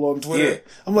 date rule on Twitter,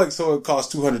 I'm like, so it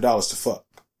costs $200 to fuck.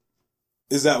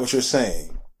 Is that what you're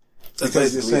saying?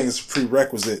 Because you're saying it's a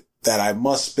prerequisite that I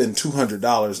must spend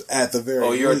 $200 at the very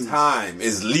least. Your time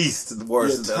is least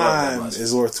worth. Your time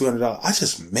is worth $200. I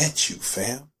just met you,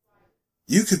 fam.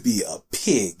 You could be a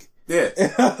pig. Yeah.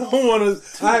 And I don't want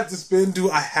to. I have to spend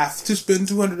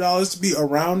 $200 to be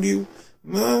around you.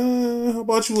 How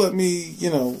about you let me?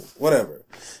 Whatever.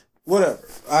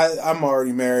 I'm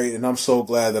already married, and I'm so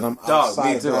glad that I'm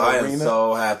outside of that arena. I am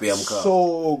so happy I'm coming.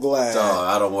 So glad.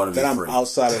 I don't want to be that free. I'm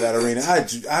outside of that arena.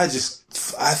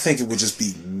 I think it would just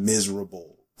be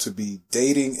miserable to be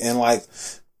dating and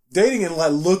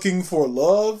looking for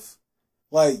love.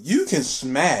 Like, you can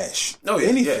smash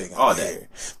anything all out day. here.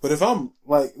 But if I'm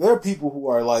there are people who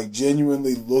are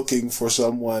genuinely looking for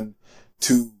someone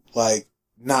to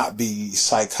not be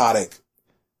psychotic,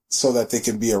 so that they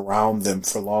can be around them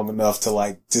for long enough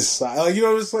to decide.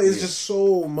 It's just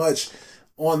so much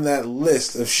on that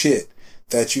list of shit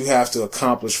that you have to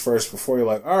accomplish first before you're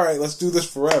like, all right, let's do this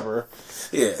forever.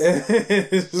 Yeah.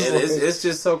 It's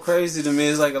just so crazy to me.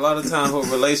 It's a lot of times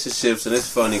with relationships, and it's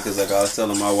funny because I was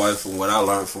telling my wife from what I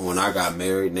learned from when I got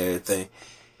married and everything.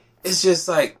 It's just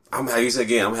I'm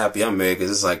happy I'm married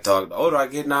because it's the older I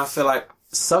get now, I feel like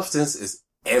substance is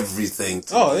everything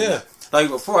to me. Oh, yeah.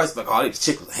 Before, it's I need a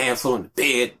chick with a handful in the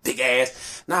bed, big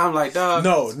ass. Now I'm like, dog.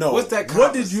 No. What's that?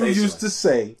 What did you used to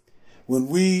say when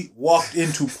we walked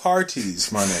into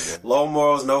parties, my nigga? Low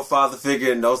morals, no father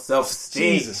figure, no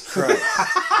self-esteem. Jesus Christ.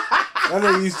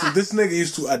 This nigga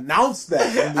used to announce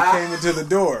that when we came into the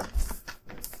door.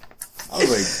 I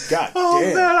was like, God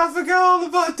damn. Man, I forgot all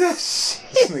about that shit.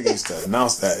 This nigga used to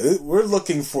announce that. We're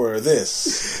looking for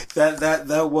this.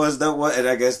 That was, and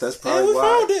I guess that's probably why.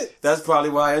 Found it. That's probably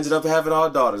why I ended up having all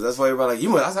daughters. That's why everybody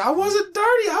I said, I wasn't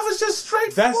dirty. I was just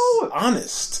straightforward. That's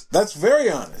honest. That's very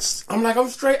honest. I'm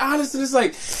straight honest, and it's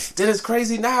then it's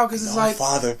crazy now because it's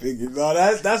father figure. No,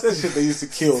 that's the shit that used to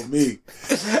kill me.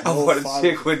 I want a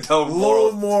chick with no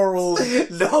low morals,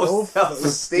 no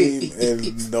self-esteem,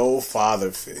 and no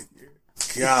father figure.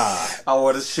 God, I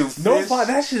want to shoot fish.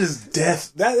 That shit is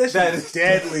death. That shit is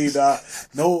deadly, dog.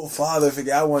 No father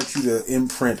figure. I want you to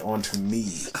imprint onto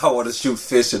me. I want to shoot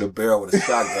fish in a barrel with a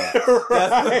shotgun.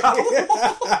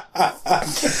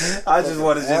 I just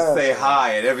want to say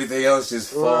hi, and everything else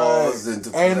just falls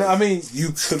into place. And I mean, you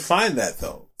could find that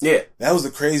though. Yeah, that was the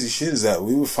crazy shit. Is that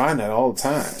we would find that all the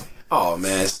time. Oh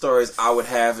man, stories I would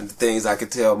have and things I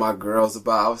could tell my girls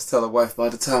about. I was telling wife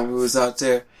about the time we was out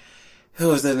there. Who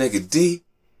was that nigga D?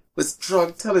 Was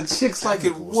drunk telling chicks like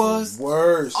it was. The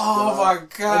worst. Oh my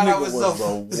God, that was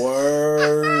the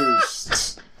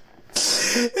worst.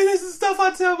 And this is stuff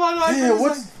I tell my wife. Yeah,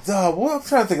 what? I'm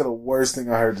trying to think of the worst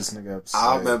thing I heard this nigga say.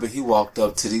 I remember he walked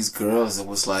up to these girls and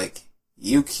was like,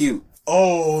 "You cute."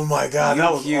 Oh my God,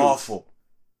 that was awful.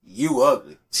 You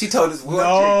ugly. She told us,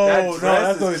 "Well, chick,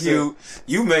 that dress is cute.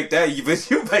 You make that, but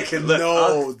you make it look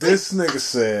ugly." This nigga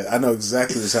said, I know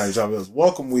exactly the time you're talking about. It was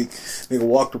welcome week. Nigga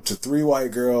walked up to 4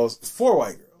 white girls. It was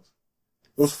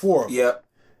 4 of them. Yep.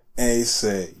 And he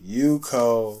said,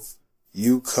 Yuko,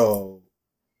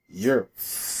 you're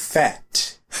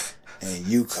fat. And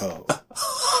Yuko.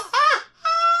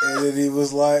 And then he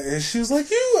was like, and she was like,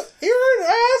 you're an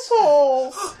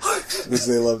asshole. Which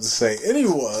they love to say. And he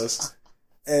was.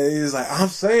 And he was like, I'm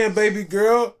saying, baby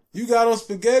girl, you got on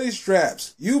spaghetti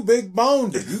straps. You big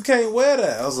boned it. You can't wear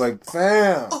that. I was like,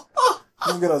 fam,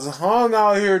 you get us hung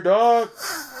out here, dog.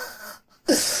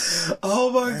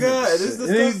 Oh my God.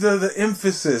 The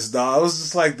emphasis, dog. It was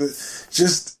just like it was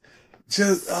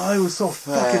so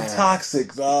fucking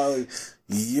toxic, dog.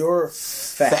 You're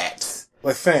fat.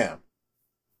 Like, fam.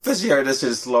 But she heard that shit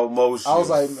in slow motion. I was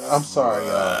like, I'm sorry,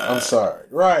 y'all. I'm sorry.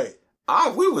 Right.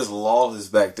 We was lawless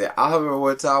back then. I remember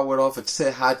one time I went off and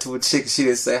said hi to a chick and she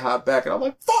didn't say hi back. And I'm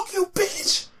like, fuck you,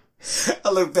 bitch. I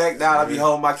look back now, I be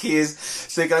home, my kids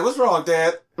thinking like, what's wrong,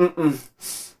 Dad? I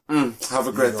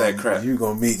regret that crap. You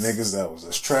gonna meet niggas that was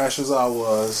as trash as I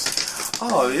was.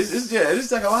 Oh,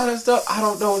 it's like a lot of stuff. I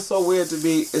don't know. It's so weird to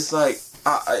me. It's like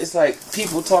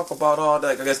people talk about all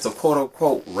that, I guess the quote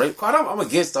unquote rape. I'm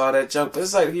against all that junk, but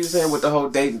it's like he was saying with the whole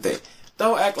dating thing.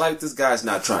 Don't act like this guy's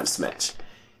not trying to smash.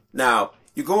 Now,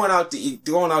 you're going out to eat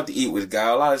with a guy,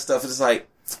 a lot of stuff is like,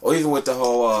 or even with the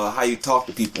whole, how you talk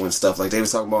to people and stuff, like they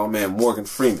was talking about, man, Morgan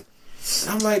Freeman.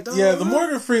 And I'm like, yeah, the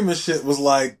Morgan Freeman shit was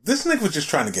like, this nigga was just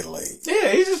trying to get laid.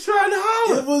 Yeah, he's just trying to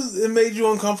holler. It made you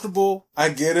uncomfortable. I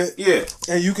get it. Yeah.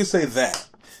 And you could say that.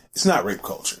 It's not rape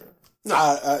culture. No.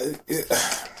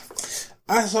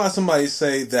 I saw somebody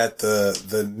say that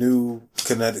the new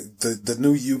the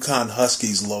new Yukon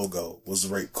Huskies logo was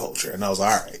rape culture. And I was all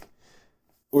right.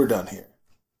 We're done here.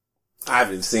 I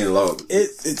haven't seen the logo. It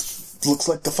looks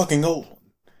like the fucking old one.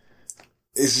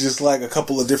 it's just like a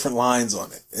couple of different lines on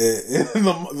it.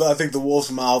 I think the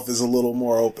wolf's mouth is a little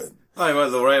more open. Like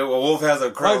what, a wolf has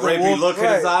a rapey look in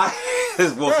his eye.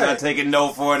 This wolf's not taking no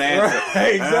for an answer.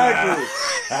 Right, exactly.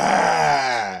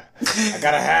 I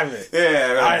gotta have it.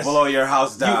 Yeah, I gotta blow your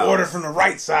house down. You order from the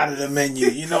right side of the menu.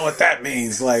 You know what that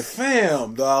means. Like,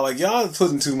 fam, dog. Like, y'all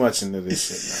putting too much into this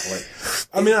shit now. Like,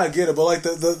 I mean, I get it, but like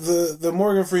the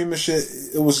Morgan Freeman shit,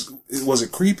 was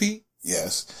it creepy?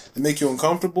 Yes. It make you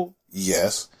uncomfortable?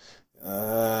 Yes.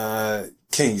 Can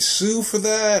you sue for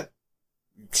that?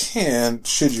 You can.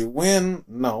 Should you win?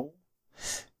 No.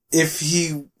 If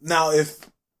this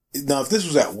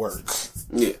was at work.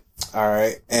 Yeah. All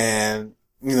right. And,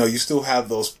 you know, you still have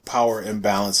those power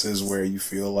imbalances where you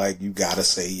feel like you gotta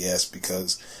say yes,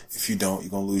 because if you don't,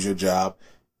 you're gonna lose your job.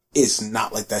 It's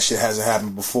not like that shit hasn't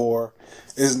happened before.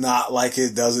 It's not like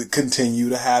it doesn't continue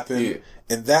to happen. Yeah.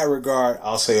 In that regard,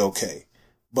 I'll say okay.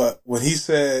 But when he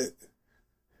said,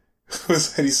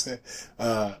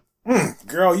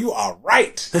 girl, you are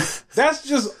right. That's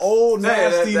just old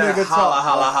nasty nigga talk.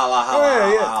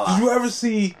 Holla. Did you ever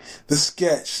see the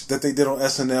sketch that they did on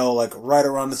SNL, like right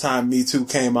around the time Me Too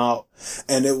came out?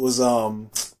 And it was, I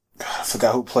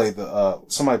forgot who played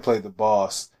somebody played the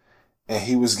boss, and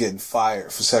he was getting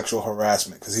fired for sexual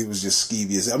harassment because he was just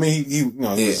skeevious. I mean,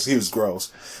 he was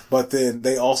gross. But then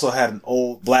they also had an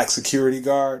old black security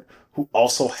guard who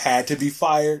also had to be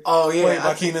fired. Oh, yeah. Played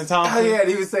by Kenan Thompson. Oh, yeah.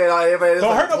 He was saying, everybody.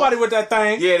 Don't hurt nobody with that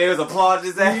thing. Yeah, they was applauding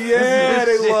his ass. Yeah,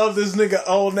 they love this nigga,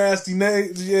 old nasty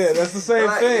name. Yeah, that's the same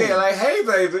thing. Yeah, like, hey,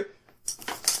 baby.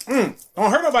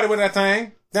 Don't hurt nobody with that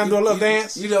thing. Down do a little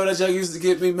dance. You know that joke used to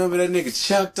get me? Remember that nigga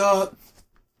Chuck, dog?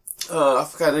 I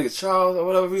forgot nigga Charles or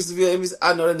whatever he used to be.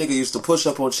 I know that nigga used to push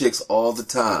up on chicks all the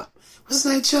time. What's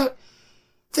his name, Chuck?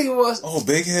 I think it was. Oh,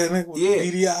 big head nigga with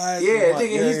beady eyes. Yeah, nigga,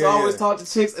 he used to always talk to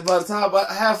chicks, and by the time about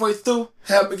halfway through,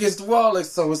 have him against the wall, like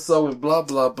so and so and blah,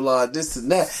 blah, blah, this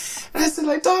and that. And I said,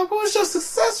 like, dog, what was your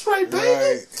success rate, baby?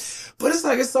 Right. But it's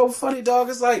like, it's so funny, dog.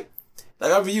 It's like I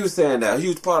remember you saying that. A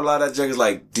huge part of a lot of that joke is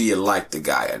like, do you like the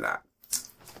guy or not?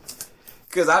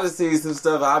 Because I just see some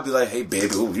stuff, I'll be like, hey,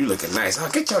 baby, ooh, you looking nice. Oh,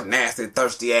 get your nasty,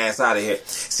 thirsty ass out of here.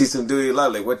 See some dude you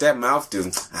love, like, what that mouth do?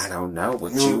 I don't know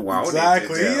what you want.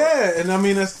 Exactly, yeah. And I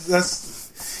mean,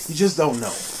 that's, you just don't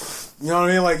know. You know what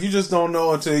I mean? Like, you just don't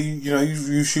know until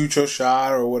you shoot your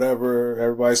shot or whatever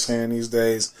everybody's saying these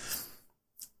days.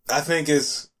 I think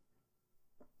it's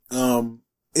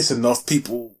enough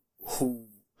people who,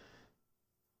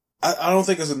 I don't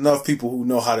think it's enough people who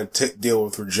know how to deal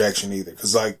with rejection either.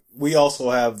 Cause like, we also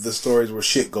have the stories where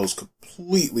shit goes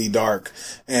completely dark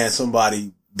and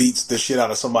somebody beats the shit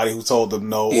out of somebody who told them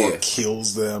no or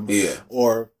kills them. Yeah.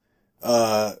 Or,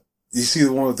 you see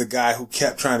the one with the guy who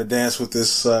kept trying to dance with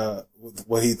this, with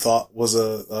what he thought was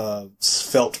a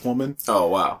svelte woman. Oh,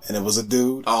 wow. And it was a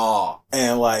dude. Oh.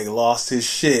 And like lost his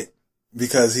shit.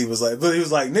 Because he was like,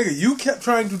 nigga, you kept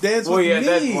trying to dance with me. Well,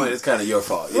 yeah, at that point, it's kind of your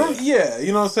fault. Yeah. Yeah,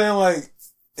 you know what I'm saying? Like,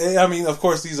 I mean, of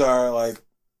course, these are like,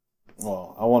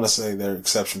 well, I want to say they're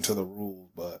exception to the rule,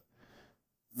 but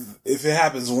if it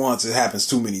happens once, it happens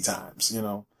too many times, you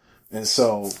know? And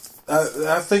so,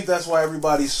 I think that's why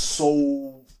everybody's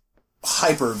so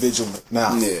hyper vigilant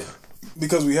now. Yeah.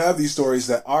 Because we have these stories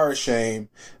that are a shame,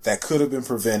 that could have been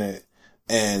prevented,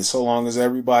 and so long as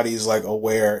everybody's like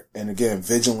aware and again,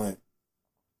 vigilant,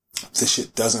 this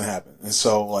shit doesn't happen. And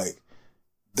so, like,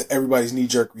 everybody's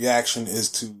knee-jerk reaction is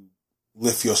to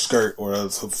lift your skirt or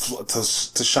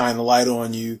to shine the light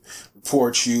on you,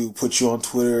 report you, put you on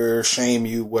Twitter, shame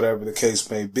you, whatever the case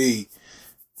may be.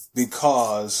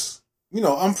 Because, you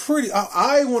know,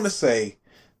 I want to say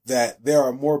that there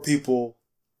are more people,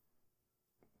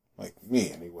 like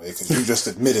me anyway, because you just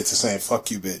admitted to saying,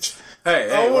 fuck you, bitch. Hey,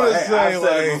 I've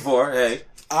said it before, hey.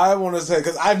 I want to say,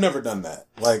 because I've never done that.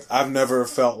 Like, I've never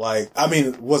felt like, I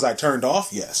mean, was I turned off?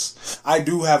 Yes. I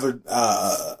do have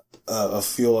a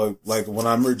feel like when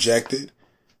I'm rejected,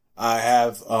 I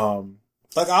have,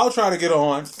 like, I'll try to get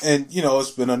on, and, you know,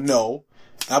 it's been a no.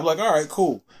 I'm like, all right,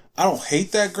 cool. I don't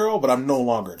hate that girl, but I'm no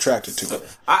longer attracted to her.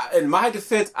 In my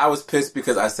defense, I was pissed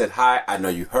because I said hi. I know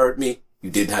you heard me. You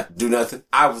didn't have to do nothing.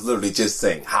 I was literally just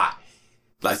saying hi.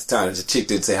 Like the time the chick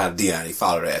didn't say hi to Dion. He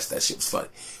followed her ass. That shit was funny.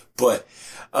 But,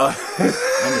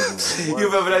 you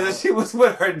remember that she was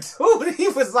with her dude? He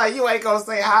was like, you ain't gonna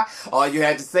say hi. All you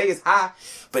had to say is hi.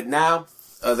 But now,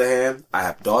 other hand, I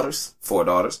have 4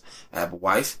 daughters. I have a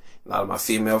wife, a lot of my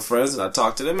female friends, and I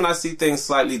talk to them, and I see things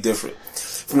slightly different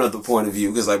from another point of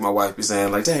view. Because like my wife be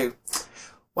saying, like, dang,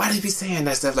 why they be saying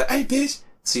that stuff? Like, hey, bitch.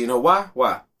 So you know why?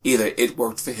 Why? either it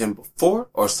worked for him before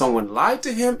or someone lied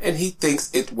to him and he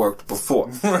thinks it worked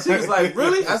before. She was like,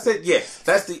 really? I said, yeah,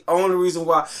 that's the only reason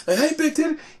why. Like, hey, Big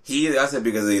Titty. I said,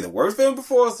 because it either worked for him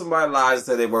before or somebody lied and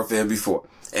said they worked for him before.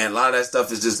 And a lot of that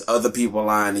stuff is just other people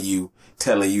lying to you,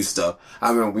 telling you stuff.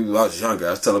 I remember when I was younger,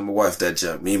 I was telling my wife that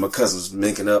junk. Me and my cousin was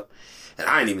making up. And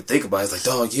I didn't even think about it. It's like,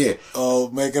 dog, yeah. Oh,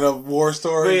 making up war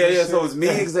stories. Yeah. So it was me,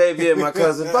 Xavier, and my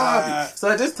cousin Bobby. So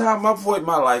at this time, my point in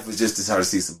my life was just to try to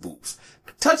see some boobs.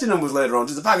 Touching them was later on.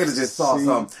 Just if I could have just saw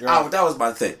something, that was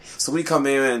my thing. So we come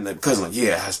in and the cousin like,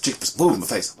 yeah, I have chick with some boobs in my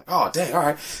face. I'm like, oh, dang, all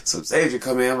right. So Xavier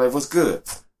come in, I'm like, what's good?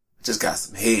 I just got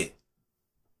some head.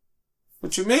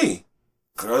 What you mean?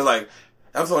 Cause like,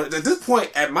 I thought at this point,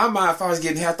 at my mind, if I was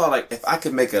getting here, I thought like, if I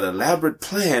could make an elaborate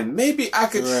plan, maybe I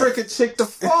could trick a chick to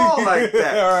fall like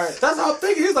that. Right. That's how I'm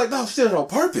thinking. He was like, no, she did it on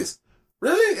purpose.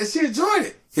 Really? And she enjoyed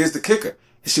it. Here's the kicker.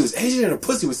 And she was Asian and her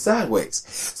pussy was sideways.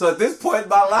 So at this point in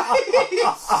my life,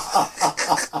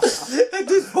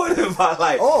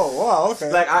 oh, wow,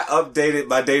 okay. Like I updated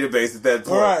my database at that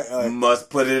point. Right. Must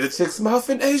put it in a chick's mouth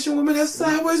and Asian women have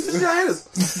sideways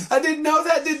vaginas. I didn't know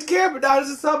that, didn't care, but now this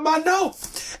is something I know.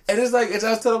 And it's like, as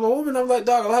I was telling my woman, I'm like,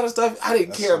 dog, a lot of stuff, I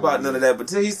didn't care about none of that. But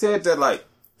until he said that, like,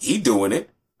 he doing it.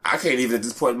 I can't even at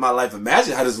this point in my life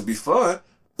imagine how this would be fun.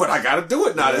 But I gotta do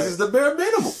it now. Right. This is the bare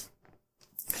minimum.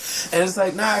 And it's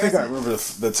like, nah. I think I remember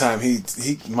the time he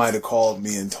might have called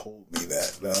me and told me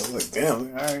that. I was like,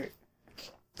 damn, all right.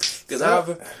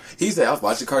 Because he said, I was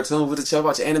watching cartoon with the chick,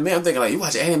 watching anime. I'm thinking, like, you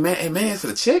watch anime for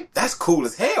the chick? That's cool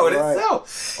as hell in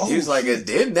itself. He was like, and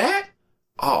then that?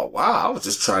 Oh, wow. I was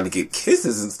just trying to get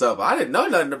kisses and stuff. I didn't know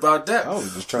nothing about that. I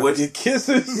was just trying to get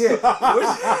kisses. Yeah.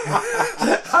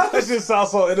 That just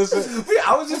sounds so innocent.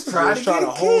 I was just trying to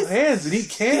hold hands and eat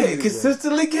candy. Yeah,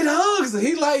 consistently get hugs. And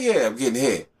he like, yeah, I'm getting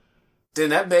head. Then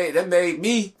that made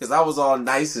me, because I was all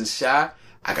nice and shy,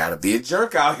 I gotta be a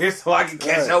jerk out here so I can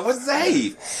catch up with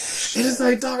Zabe. And it's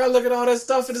like, dog, I look at all that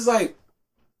stuff and it's like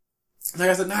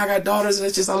I said, now I got daughters and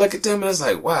it's just, I look at them and it's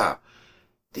like, wow,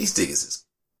 these niggas is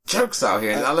jerks out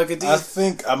here. And I look at these. I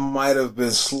think I might have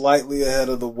been slightly ahead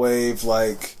of the wave,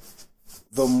 like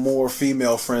the more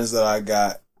female friends that I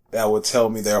got that would tell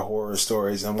me their horror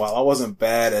stories. And while I wasn't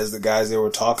bad as the guys they were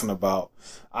talking about,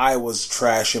 I was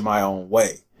trash in my own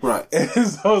way. Right. And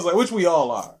so I was like, which we all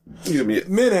are.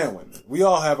 Men and women. We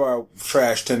all have our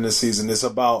trash tendencies, and it's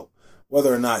about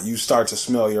whether or not you start to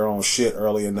smell your own shit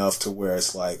early enough to where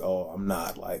it's like, oh, I'm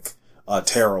not like a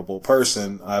terrible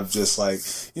person. I've just like,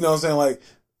 you know what I'm saying? Like,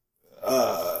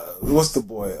 what's the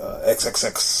boy?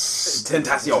 XXX.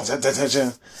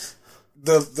 Tentacion.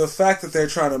 The fact that they're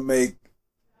trying to make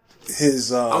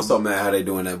his, I'm so mad how they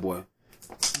doing that, boy.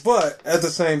 But at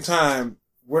the same time,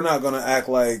 we're not going to act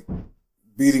like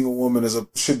beating a woman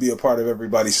should be a part of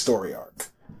everybody's story arc.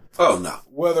 Oh, no.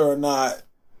 Whether or not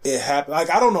it happened.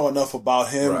 Like, I don't know enough about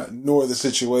him nor the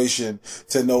situation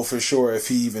to know for sure if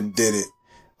he even did it.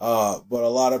 But a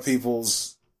lot of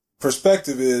people's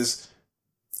perspective is,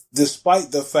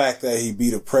 despite the fact that he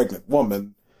beat a pregnant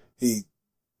woman, he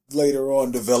later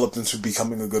on developed into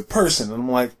becoming a good person. And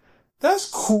I'm like, that's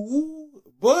cool,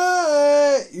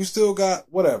 but you still got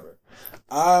whatever.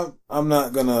 I'm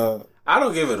not gonna... I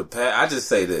don't give it a pat. I just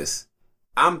say this.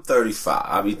 I'm 35.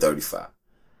 I'll be 35.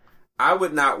 I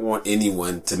would not want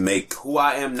anyone to make who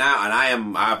I am now, and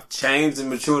I've changed and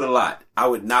matured a lot. I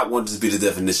would not want to be the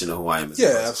definition of who I am as a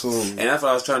person. Absolutely. And that's what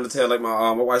I was trying to tell, like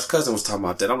my wife's cousin was talking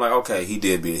about that. I'm like, okay, he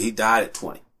did beat it. He died at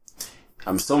 20.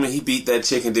 I'm assuming he beat that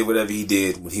chick and did whatever he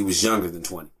did when he was younger than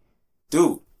 20.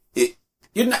 Dude,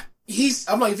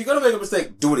 I'm like, if you're gonna make a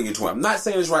mistake, do it in your 20. I'm not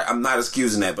saying it's right. I'm not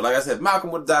excusing that. But like I said,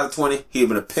 Malcolm would have died at 20. He'd have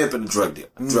been a pimp and a drug dealer,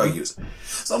 drug user.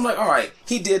 So I'm like, all right,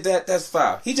 he did that. That's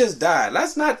fine. He just died.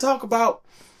 Let's talk about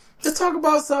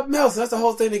something else. That's the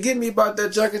whole thing that get me about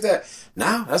that junk is that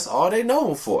now that's all they know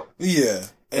him for. Yeah.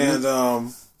 And,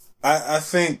 I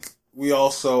think we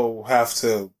also have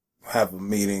to have a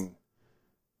meeting,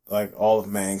 like all of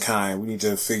mankind. We need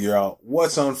to figure out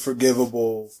what's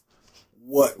unforgivable,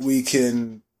 what we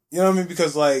can, you know what I mean?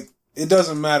 Because, like, it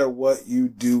doesn't matter what you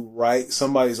do right.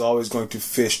 Somebody's always going to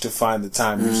fish to find the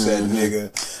time you said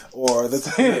nigga or the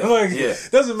time.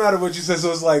 It doesn't matter what you said.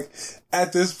 So it's like,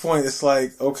 at this point, it's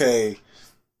like, okay,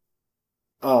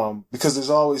 because there's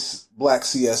always black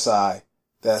CSI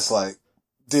that's like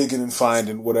digging and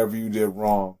finding whatever you did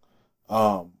wrong.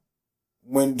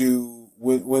 When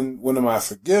am I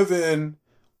forgiven?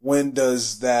 When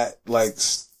does that, like,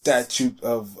 statute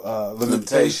of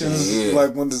limitations,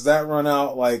 like, when does that run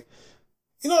out? Like,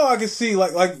 you know, I can see,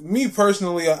 like me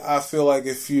personally, I feel like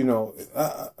if, you know,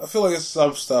 I feel like it's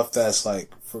some stuff that's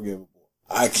like forgivable.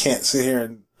 I can't sit here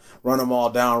and run them all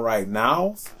down right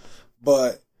now,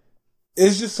 but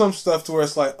it's just some stuff to where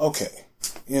it's like, okay,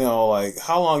 you know, like,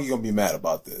 how long are you going to be mad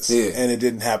about this? Yeah. And it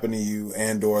didn't happen to you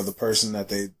and or the person that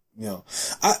they, you know.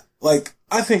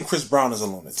 I think Chris Brown is a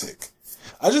lunatic.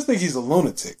 I just think he's a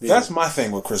lunatic. Yeah. That's my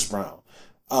thing with Chris Brown.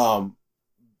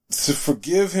 To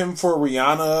forgive him for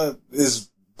Rihanna is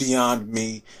beyond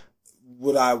me.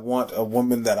 Would I want a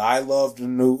woman that I loved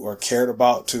and knew or cared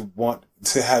about to want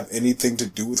to have anything to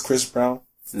do with Chris Brown?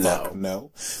 No. Fuck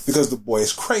no. Because the boy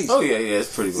is crazy. Oh yeah,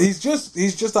 it's pretty good. He's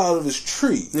just out of his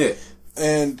tree. Yeah.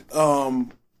 And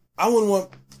I wouldn't want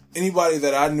anybody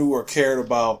that I knew or cared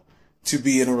about to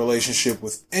be in a relationship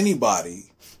with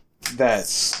anybody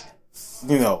that's,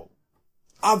 you know,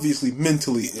 obviously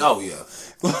mentally ill. Oh yeah.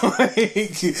 Like,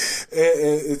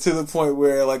 to the point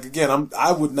where, like, again,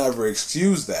 I would never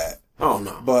excuse that. Oh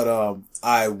no. But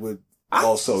I would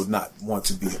also not want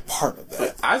to be a part of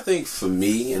that. I think for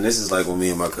me, and this is like when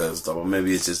me and my cousins talk about,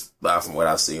 maybe it's just from what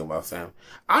I've seen with my family.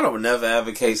 I don't never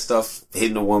advocate stuff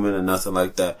hitting a woman or nothing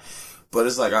like that. But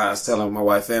it's like I was telling my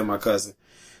wife and my cousin,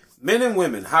 men and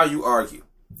women, how you argue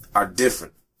are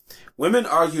different. Women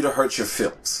argue to hurt your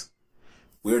feelings.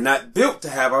 We're not built to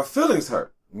have our feelings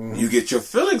hurt. Mm-hmm. You get your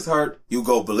feelings hurt, you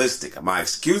go ballistic. Am I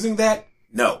excusing that?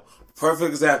 No. Perfect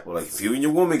example. Like if you and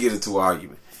your woman get into an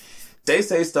argument, they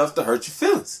say stuff to hurt your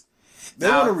feelings. They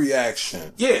want a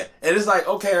reaction. Yeah. And it's like,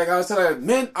 okay, like I was telling you,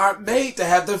 men aren't made to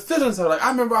have their feelings hurt. Like I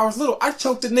remember I was little, I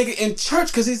choked a nigga in church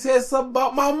because he said something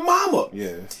about my mama.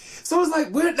 Yeah. So it's like,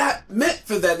 we're not meant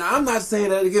for that. Now, I'm not saying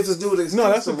that it gives us due to excuse. No,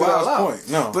 that's a good point.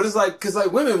 No. But it's like, because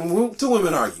like women, two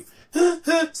women argue.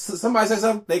 Somebody says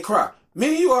something, they cry. Me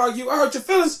and you argue, I hurt your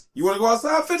feelings. You want to go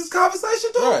outside and finish this conversation,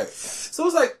 dude? Right. So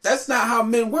it's like, that's not how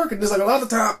men work. And it's like, a lot of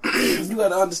time, you got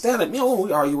to understand it. You know,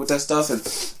 we argue with that stuff, and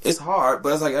it's hard,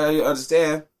 but it's like, you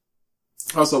understand.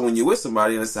 Also, when you're with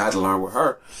somebody, and it's I had to learn with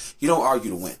her, you don't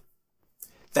argue to win.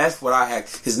 That's what I had.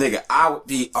 His nigga, I would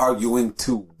be arguing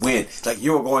to win. Like,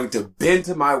 you're going to bend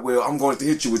to my will. I'm going to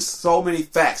hit you with so many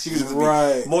facts. You just be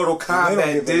Mortal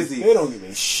Kombat dizzy. They don't give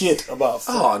a shit about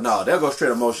facts. Oh, no. They'll go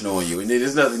straight emotional on you, and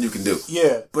there's nothing you can do.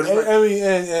 Yeah. But I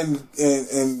mean,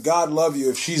 and God love you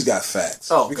if she's got facts.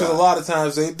 Oh, because God. A lot of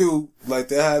times they do, like,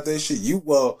 they have their shit.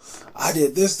 I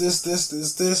did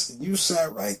this, and you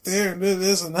sat right there and did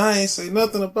this, and I ain't say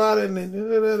nothing about it, and then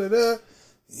da-da-da-da-da.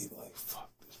 You like,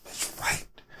 fuck, this bitch right.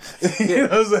 You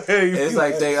know what I'm saying? It's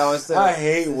like they always say. I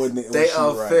hate when they she's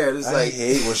unfair. right. It's I like,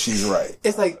 hate when she's right.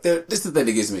 It's like, this is the thing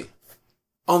that gets me.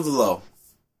 On the low,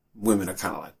 women are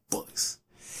kind of like bullies.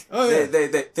 Oh, yeah.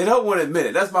 They don't want to admit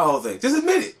it. That's my whole thing. Just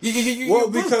admit it. Well,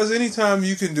 because anytime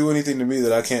you can do anything to me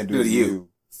that I can't do to you.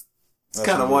 It's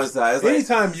kind of one side. It's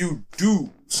anytime you do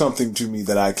something to me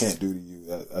that I can't do to you,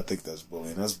 I think that's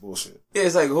bullying. That's bullshit. Yeah,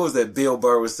 it's like, who was that? Bill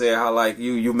Burr was saying how, like,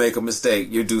 you make a mistake,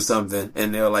 you do something,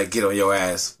 and they'll, like, get on your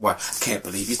ass. Why? I can't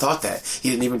believe you thought that. He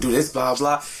didn't even do this, blah,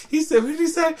 blah. He said, what did he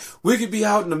say? We could be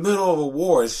out in the middle of a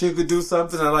war, and she could do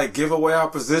something and, like, give away our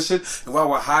position, and while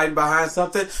we're hiding behind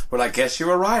something, we're like, guess you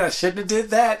were right, I shouldn't have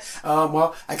did that.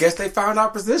 Well, I guess they found our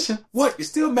position. What? You're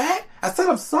still mad? I said,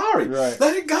 I'm sorry. Right.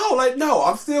 Let it go. Like, no,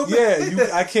 I'm still mad. Yeah,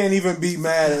 I can't even be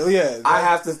mad. Yeah. I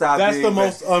have to stop That's being the mad.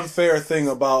 most unfair thing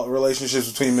about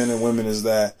relationships between men and women is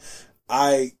that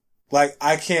I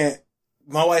can't,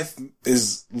 my wife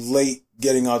is late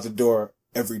getting out the door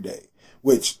every day,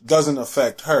 which doesn't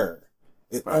affect her.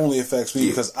 It only affects me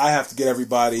because I have to get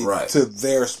everybody to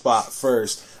their spot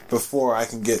first before I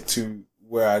can get to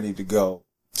where I need to go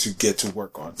to get to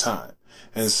work on time.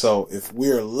 And so if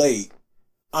we're late,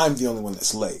 I'm the only one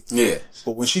that's late. Yeah.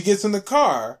 But when she gets in the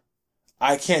car,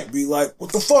 I can't be like,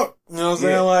 what the fuck? You know what I'm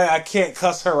saying? Like, I can't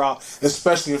cuss her out,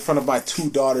 especially in front of my two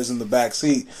daughters in the back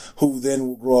seat, who then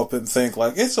will grow up and think,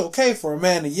 like, it's okay for a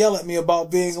man to yell at me about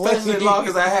being late. Especially as long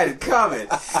as I had it coming.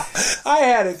 I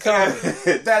had it coming.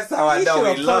 That's how I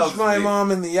know he loves punched my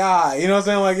mom in the eye. You know what I'm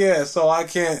saying? Like, yeah, so I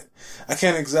can't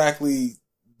exactly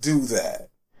do that.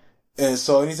 And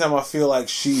so anytime I feel like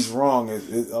she's wrong,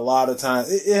 a lot of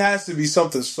times, it has to be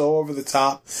something so over the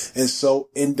top and so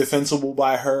indefensible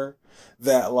by her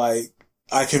that, like,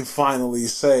 I can finally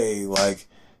say, like,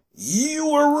 you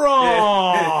were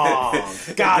wrong.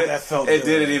 God, that felt good.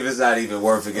 It's not even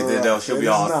worth it. Because then she'll be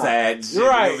all sad and shit.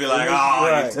 Right. She'll be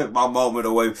like, you took my moment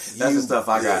away. That's the stuff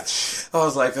I got. I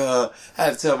was like, I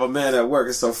had to tell my man at work.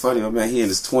 It's so funny. My man, he in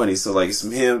his 20s. So, like, it's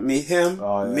him, me,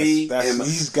 and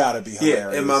he's gotta be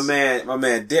hilarious. Yeah, and my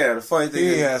man, Darren. The funny thing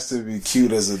he has to be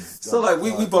cute as a... So, like,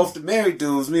 we both the married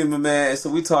dudes, me and my man. And so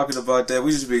we talking about that.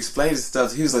 We just be explaining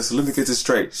stuff. He was like, so let me get this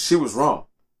straight. She was wrong.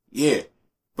 Yeah.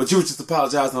 But you was just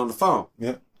apologizing on the phone.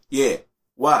 Yep. Yeah.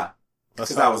 Why?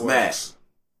 Because I was mad.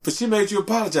 But she made you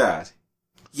apologize.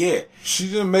 Yeah. She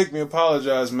didn't make me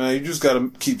apologize, man. You just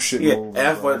gotta keep shit moving. Yeah,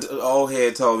 that's what the old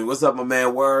head told me. What's up, my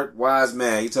man? Word? Wise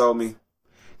man. He told me.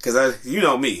 Because, you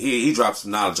know me. He dropped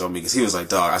some knowledge on me because he was like,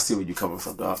 dog, I see where you coming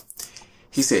from, dog.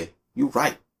 He said, you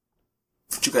right.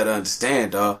 But you gotta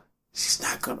understand, dog, she's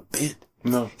not gonna bend.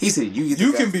 No. He said,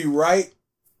 you can be right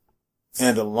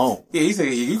and alone. Yeah, he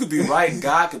said, you could be right and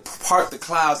God could part the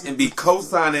clouds and be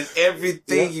co-signing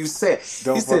everything you said.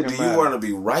 He said, do you want to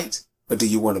be right or do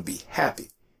you want to be happy?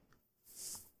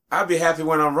 I'll be happy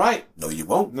when I'm right. No, you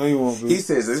won't. No, you won't be. He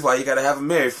says, this is why you gotta have a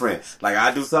married friend. Like,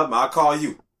 I do something, I'll call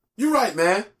you. You right,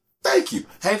 man. Thank you.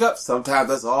 Hang up. Sometimes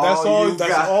that's all you got.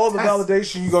 That's all the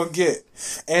validation you're gonna get.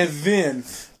 And then,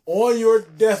 on your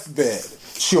deathbed,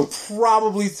 she'll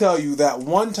probably tell you that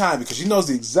one time, because she knows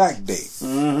the exact date.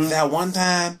 Mm-hmm. That one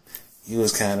time, you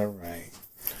was kind of right.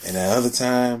 And that other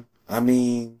time, I'm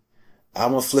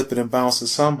gonna flip it and bounce it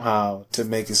somehow to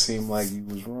make it seem like you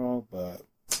was wrong, but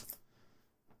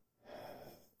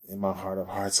in my heart of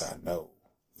hearts, I know.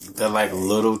 They're like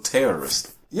little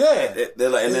terrorists. Yeah. They're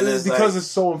like, and then it's because like, it's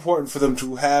so important for them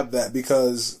to have that,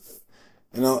 because,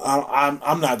 you know,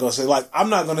 I'm not gonna say, like, I'm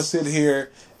not gonna sit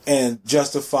here and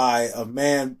justify a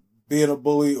man being a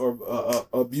bully or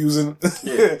abusing.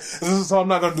 Yeah. So I'm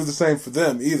not going to do the same for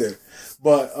them either.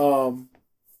 But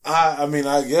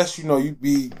I guess, you know, you'd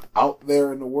be out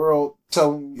there in the world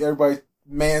telling everybody,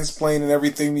 mansplaining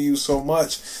everything to you so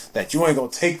much that you ain't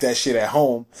going to take that shit at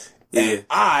home. Yeah. And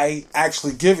I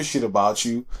actually give a shit about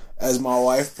you as my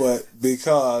wife, but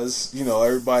because, you know,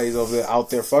 everybody's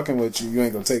out there fucking with you, you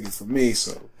ain't going to take it from me,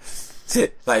 so.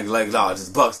 Like, no,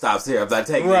 just buck stops here. I'm not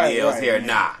taking any L's here.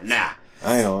 Nah.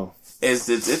 I know.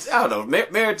 It's I don't know.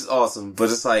 Marriage is awesome,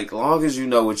 but it's like, long as you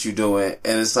know what you're doing,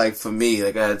 and it's like, for me,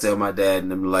 like, I had to tell my dad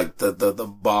and them, like,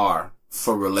 the bar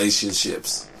for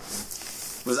relationships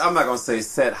was, I'm not gonna say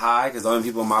set high, because the only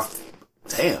people I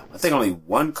think only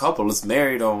one couple is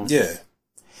married on. Yeah.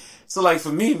 So, like,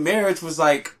 for me, marriage was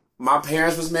like, my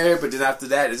parents was married, but then after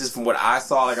that, it's just from what I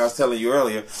saw, like I was telling you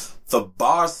earlier, the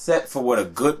bar set for what a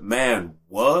good man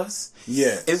was.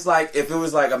 Yeah. It's like, if it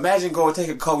was like, imagine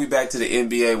taking Kobe back to the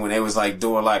NBA when they was like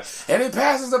doing like, and he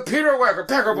passes a Peter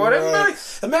Pecker boy. Right.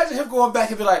 Imagine him going back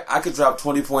and be like, I could drop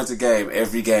 20 points a game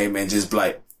every game and just be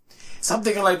like, so I'm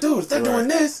thinking like, dude, if they're doing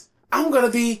this, I'm going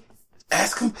to be,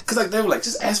 ask them, cause like they were like,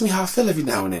 just ask me how I feel every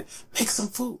now and then. Make some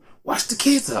food. Watch the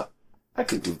kids up. I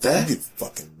could do that. You'd be the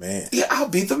fucking man. Yeah, I'll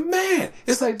be the man.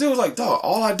 It's like, dude, like, dog,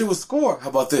 all I do is score. How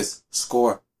about this?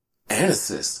 Score and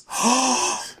assist.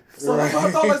 So, right.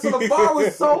 I thought, like, so the bar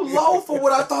was so low for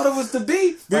what I thought it was to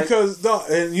be. Because,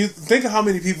 and you think of how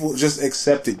many people just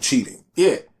accepted cheating.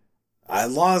 Yeah.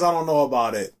 As long as I don't know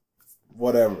about it,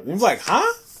 whatever. You're like,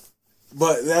 huh?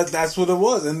 But that's what it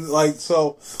was. And, like,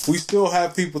 so we still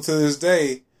have people to this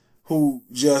day who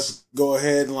just go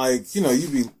ahead and, like, you know, you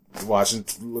be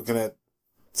looking at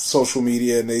social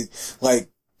media, and they, like,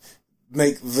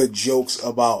 make the jokes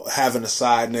about having a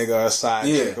side nigga or a side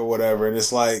chick or whatever. And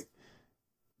it's like,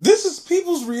 this is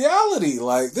people's reality.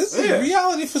 Like, this is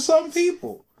reality for some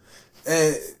people.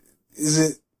 And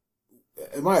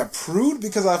am I a prude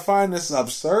because I find this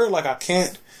absurd? Like, I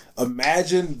can't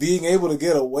imagine being able to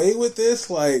get away with this.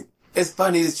 Like, it's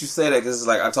funny that you say that, because it's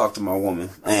like, I talk to my woman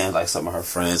and like some of her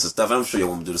friends and stuff, and I'm sure your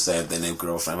woman do the same thing, their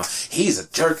girlfriend. He's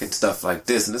a jerk and stuff like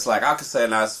this. And it's like, I could say,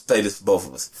 and I say this for both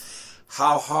of us,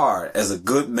 how hard, as a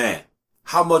good man,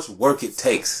 how much work it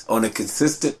takes on a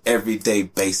consistent, everyday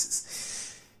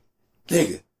basis.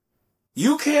 Nigga,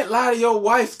 you can't lie to your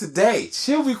wife today.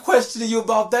 She'll be questioning you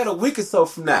about that a week or so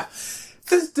from now.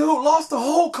 This dude lost the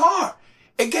whole car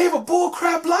and gave a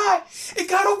bullcrap lie and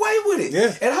got away with it.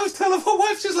 Yeah. And I was telling my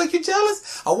wife, she's like, you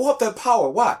jealous? I want that power.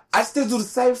 Why? I still do the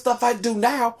same stuff I do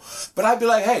now, but I'd be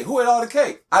like, hey, who ate all the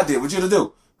cake? I did. What you to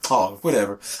do? Oh,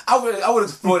 whatever. I would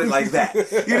exploit it like that.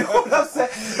 You know what I'm saying?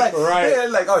 Like, right.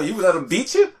 Like, oh, you let them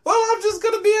beat you? Well, I'm just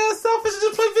gonna be selfish and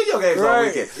just play video games all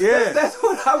weekend. Yeah. That's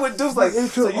what I would do. It's like,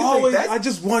 so you always, I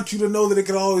just want you to know that it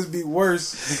could always be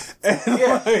worse. And you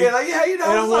know. And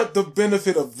I want the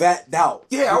benefit of that doubt.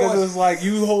 Yeah, because it's like,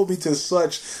 you hold me to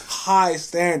such high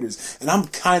standards, and I'm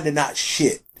kind of not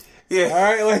shit. Yeah. All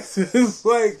right. Like, it's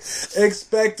like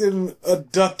expecting a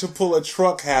duck to pull a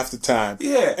truck half the time.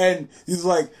 Yeah. And he's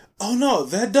like, oh no,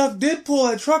 that duck did pull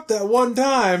that truck that one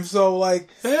time. So like,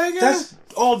 that's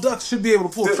all ducks should be able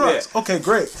to pull trucks. Yeah. Okay,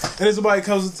 great. And then somebody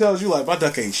comes and tells you like, my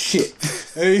duck ain't shit.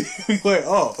 And he's like,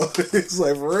 oh, it's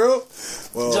like, for real?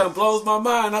 Well, it just blows my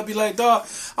mind. I'd be like, dog,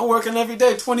 I'm working every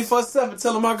day 24/7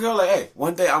 telling my girl like, hey,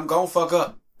 one day I'm gonna fuck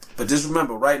up. But just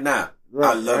remember right now,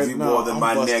 I love you more than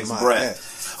my next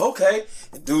breath. okay.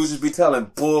 And dudes just be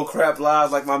telling bull crap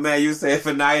lies like my man you said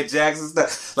for Nia Jackson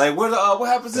stuff. Like, what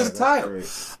happens to the title?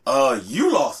 Great.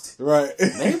 You lost it. Right.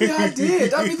 Maybe I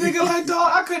did. I be thinking like,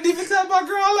 dog, I couldn't even tell my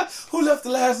girl who left the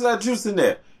last of that juice in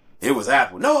there. It was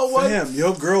Apple. No, it wasn't. Damn,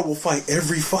 your girl will fight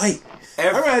every fight. I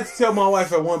remember I had to tell my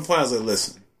wife at one point, I was like,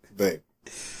 listen, babe,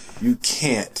 you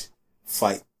can't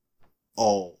fight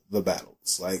all the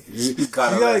battles. Like she figured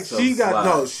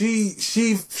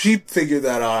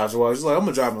that out as well. She's like, I'm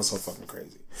gonna drive myself fucking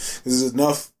crazy. This is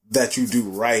enough that you do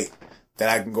right that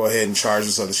I can go ahead and charge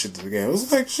this other shit to the game. It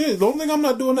was like, shit, don't think I'm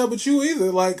not doing that with you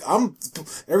either. Like,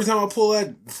 every time I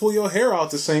pull your hair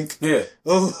out the sink, yeah,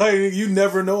 like, you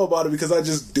never know about it because I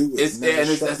just do it.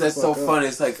 That's so funny.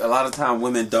 It's like a lot of time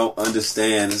women don't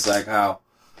understand. It's like how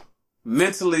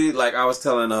mentally, like I was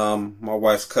telling my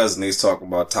wife's cousin, he's talking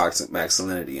about toxic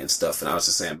masculinity and stuff, and I was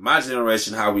just saying, my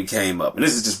generation, how we came up, and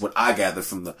this is just what I gathered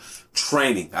from the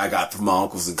training I got from my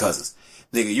uncles and cousins.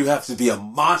 Nigga, you have to be a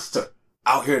monster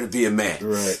out here to be a man.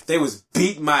 Right. They was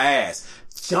beating my ass.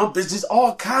 Jumping, just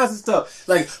all kinds of stuff.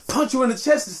 Like, punch you in the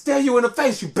chest and stare you in the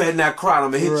face. You better not cry. I'm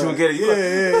gonna hit you and get it.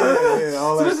 Yeah.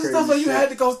 All so that this is stuff like you had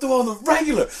to go through on the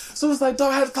regular. So it's like,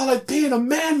 dog, I had to thought like being a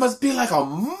man must be like a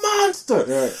monster.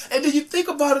 Right. And then you think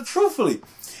about it truthfully.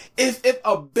 If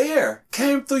a bear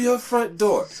came through your front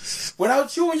door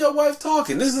without you and your wife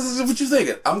talking, this is what you're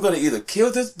thinking. I'm gonna either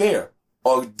kill this bear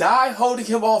or die holding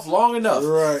him off long enough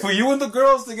for you and the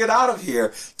girls to get out of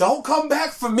here. Don't come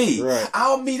back for me. Right.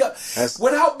 I'll meet up.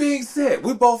 Without being said,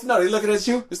 we both know. They looking at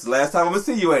you. This is the last time I'm going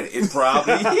to see you, ain't it? It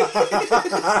probably is.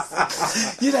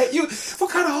 What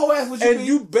kind of whole ass would you be? And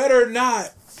you better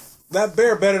not. That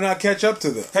bear better not catch up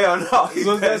to them. Hell no.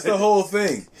 So that's the whole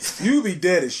thing. You be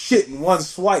dead as shit in one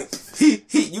swipe.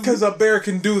 Because a bear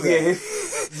can do that. Yeah.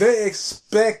 They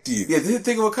expect you. Yeah,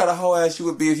 think of what kind of whole ass you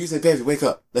would be if you said, baby, wake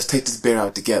up. Let's take this bear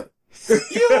out together. You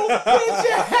bitch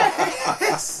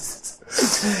ass.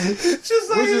 Just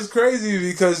like, which is crazy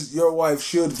because your wife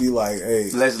should be like,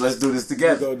 hey. Let's do this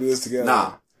together. Let's go do this together.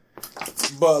 Nah.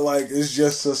 But like, it's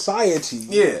just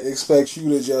society expects you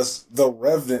to just the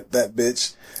revenant that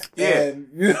bitch. Yeah. And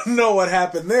you don't know what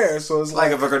happened there, so it's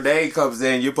like if a grenade comes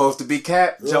in, you're supposed to be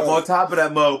Cap, jump on top of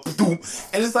that mug,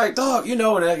 and it's like, dog, and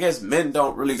I guess men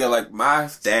don't really get, like, my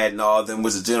dad and all of them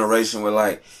was a generation where,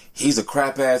 like, he's a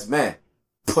crap ass man,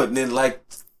 putting in like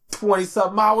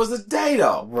 20-something hours a day,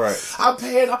 though. Right. I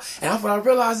pay it off, and what I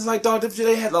realized is like, dog,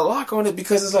 they had a lock on it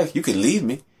because it's like, you can leave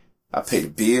me. I pay the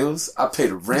bills, I pay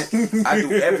the rent, I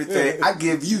do everything, I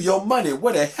give you your money.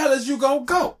 Where the hell is you gonna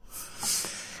go?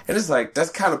 And it's like,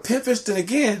 that's kind of pimpish. Then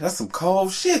again, that's some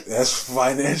cold shit. That's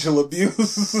financial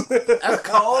abuse. That's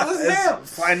cold as hell.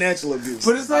 Financial abuse.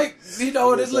 But it's like, they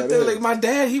looked at like my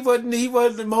dad, he wasn't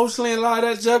emotionally in a lot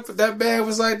of that junk, but that man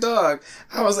was like, dog.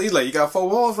 He's like, you got 4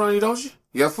 walls around you, don't you?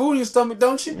 You got food in your stomach,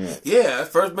 don't you? Yeah.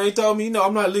 First man told me,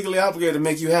 I'm not legally obligated to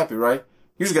make you happy, right?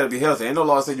 You just gotta be healthy. Ain't no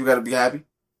law saying you gotta be happy.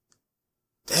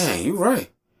 Dang, you right.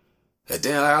 And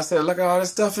then, like I said, look at all this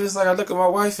stuff, and it's like, I look at my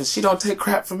wife, and she don't take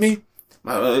crap from me.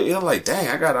 I'm like,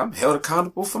 dang, I'm held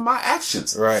accountable for my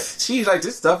actions. Right. She like,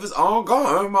 this stuff is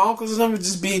ongoing. My uncles and them would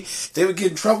they would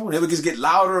get in trouble, and they would just get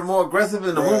louder and more aggressive,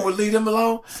 and the room would leave them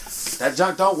alone. That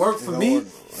junk don't work for me.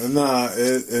 Nah,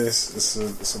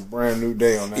 it's a brand new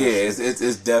day on that. Yeah,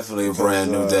 it's definitely a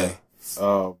brand new day.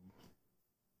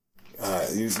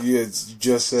 You had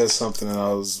just said something, and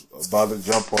I was about to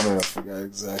jump on it. I forgot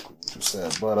exactly what you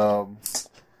said, but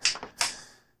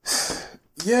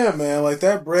yeah, man, like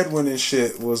that breadwinning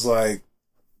shit was like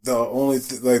the only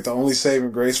saving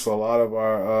grace for a lot of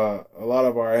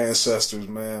our ancestors,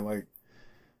 man. Like,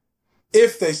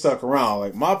 if they stuck around,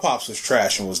 like my pops was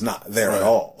trash and was not there at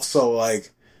all. So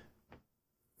like,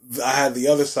 I had the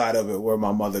other side of it where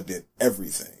my mother did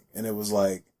everything, and it was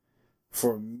like,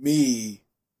 for me,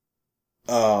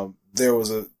 there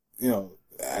was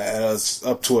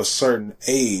up to a certain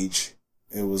age,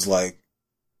 it was like,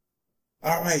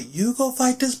 all right, you go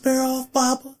fight this bear off,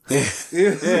 Baba.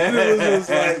 It was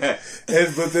like,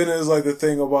 but then it's like the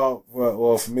thing about,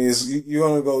 well, for me, is you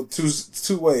only go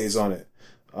two ways on it.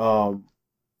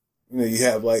 You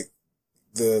have like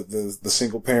the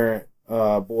single parent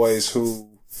boys who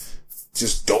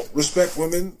just don't respect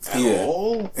women at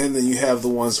all, and then you have the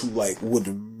ones who like would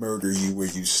murder you where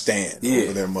you stand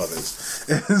over their mothers.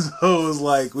 And so it was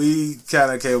like we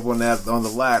kind of came on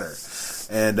the latter,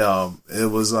 and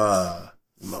it was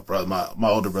my brother, my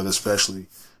older brother especially.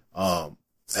 That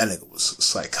nigga was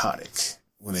psychotic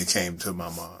when it came to my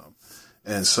mom,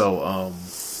 and so I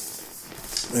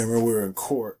remember we were in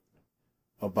court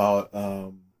about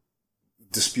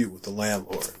dispute with the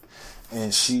landlord.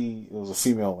 And it was a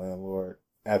female landlord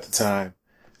at the time,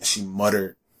 and she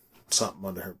muttered something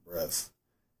under her breath.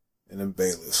 And then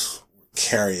bailiffs were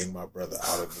carrying my brother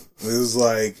out of it. It was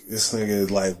like, this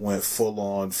nigga like went full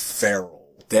on feral.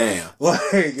 Damn. Like,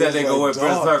 that nigga went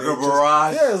Berserker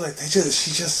Barrage. Yeah, it was like,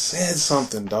 she just said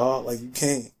something, dog. Like, you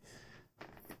can't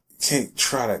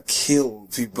try to kill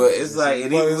people. But it's like,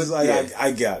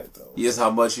 I got it, though. Yes,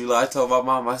 how much you lie. I told my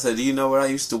mom, I said, do you know what I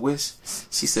used to wish?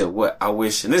 She said, what? I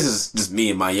wish, and this is just me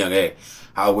in my young age,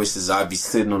 I wish is I'd be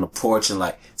sitting on the porch and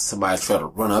like somebody try to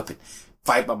run up and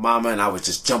fight my mama, and I would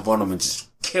just jump on them and just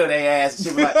kill their ass. And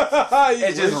she'd be like,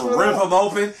 and just rip them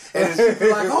open. And she'd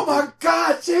be like, oh my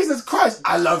God, Jesus Christ,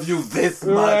 I love you this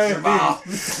much, Mom.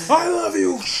 I love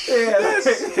you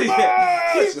this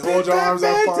much. Hold your arms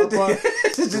out far apart.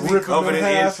 Just be covered in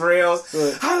entrails.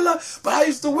 But I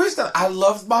used to wish that I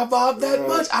loved my mom that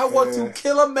much. I want to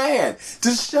kill a man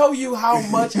to show you how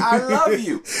much I love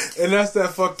you. And that's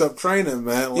that fucked up training,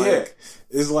 man. Like,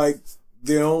 it's like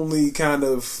the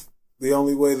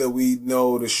only way that we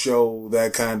know to show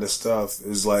that kind of stuff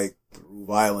is like through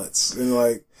violence. And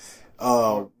like,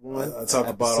 I talk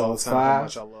about all the time how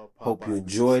much I love Popeye. Hope you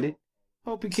enjoyed it.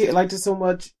 Hope you liked it so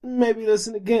much. Maybe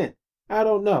listen again. I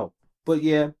don't know. But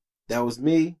yeah, that was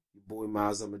me, your boy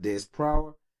Miles Amadeus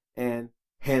Prower, and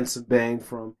Handsome Bang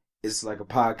from It's Like a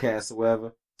Podcast or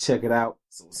whatever. Check it out.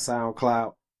 It's on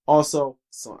SoundCloud. Also,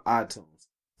 it's on iTunes.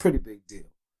 Pretty big deal.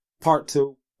 Part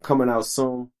 2 coming out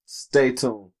soon. Stay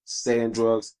tuned. Stay in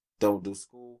drugs. Don't do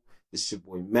school. It's your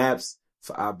boy Maps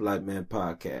for Our Black Man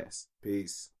Podcast.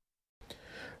 Peace.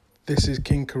 This is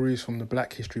King Carouse from the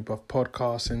Black History Buff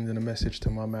Podcast, sending a message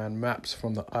to my man Maps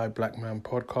from the I Black Man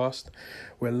Podcast.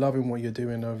 We're loving what you're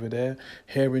doing over there.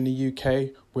 Here in the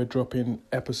UK, we're dropping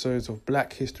episodes of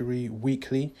Black History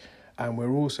weekly, and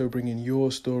we're also bringing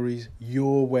your stories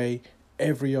your way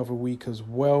every other week as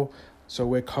well. So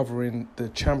we're covering the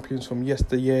champions from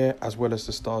yesteryear as well as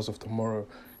the stars of tomorrow.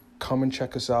 Come and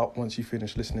check us out once you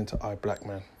finish listening to I Black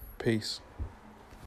Man. Peace.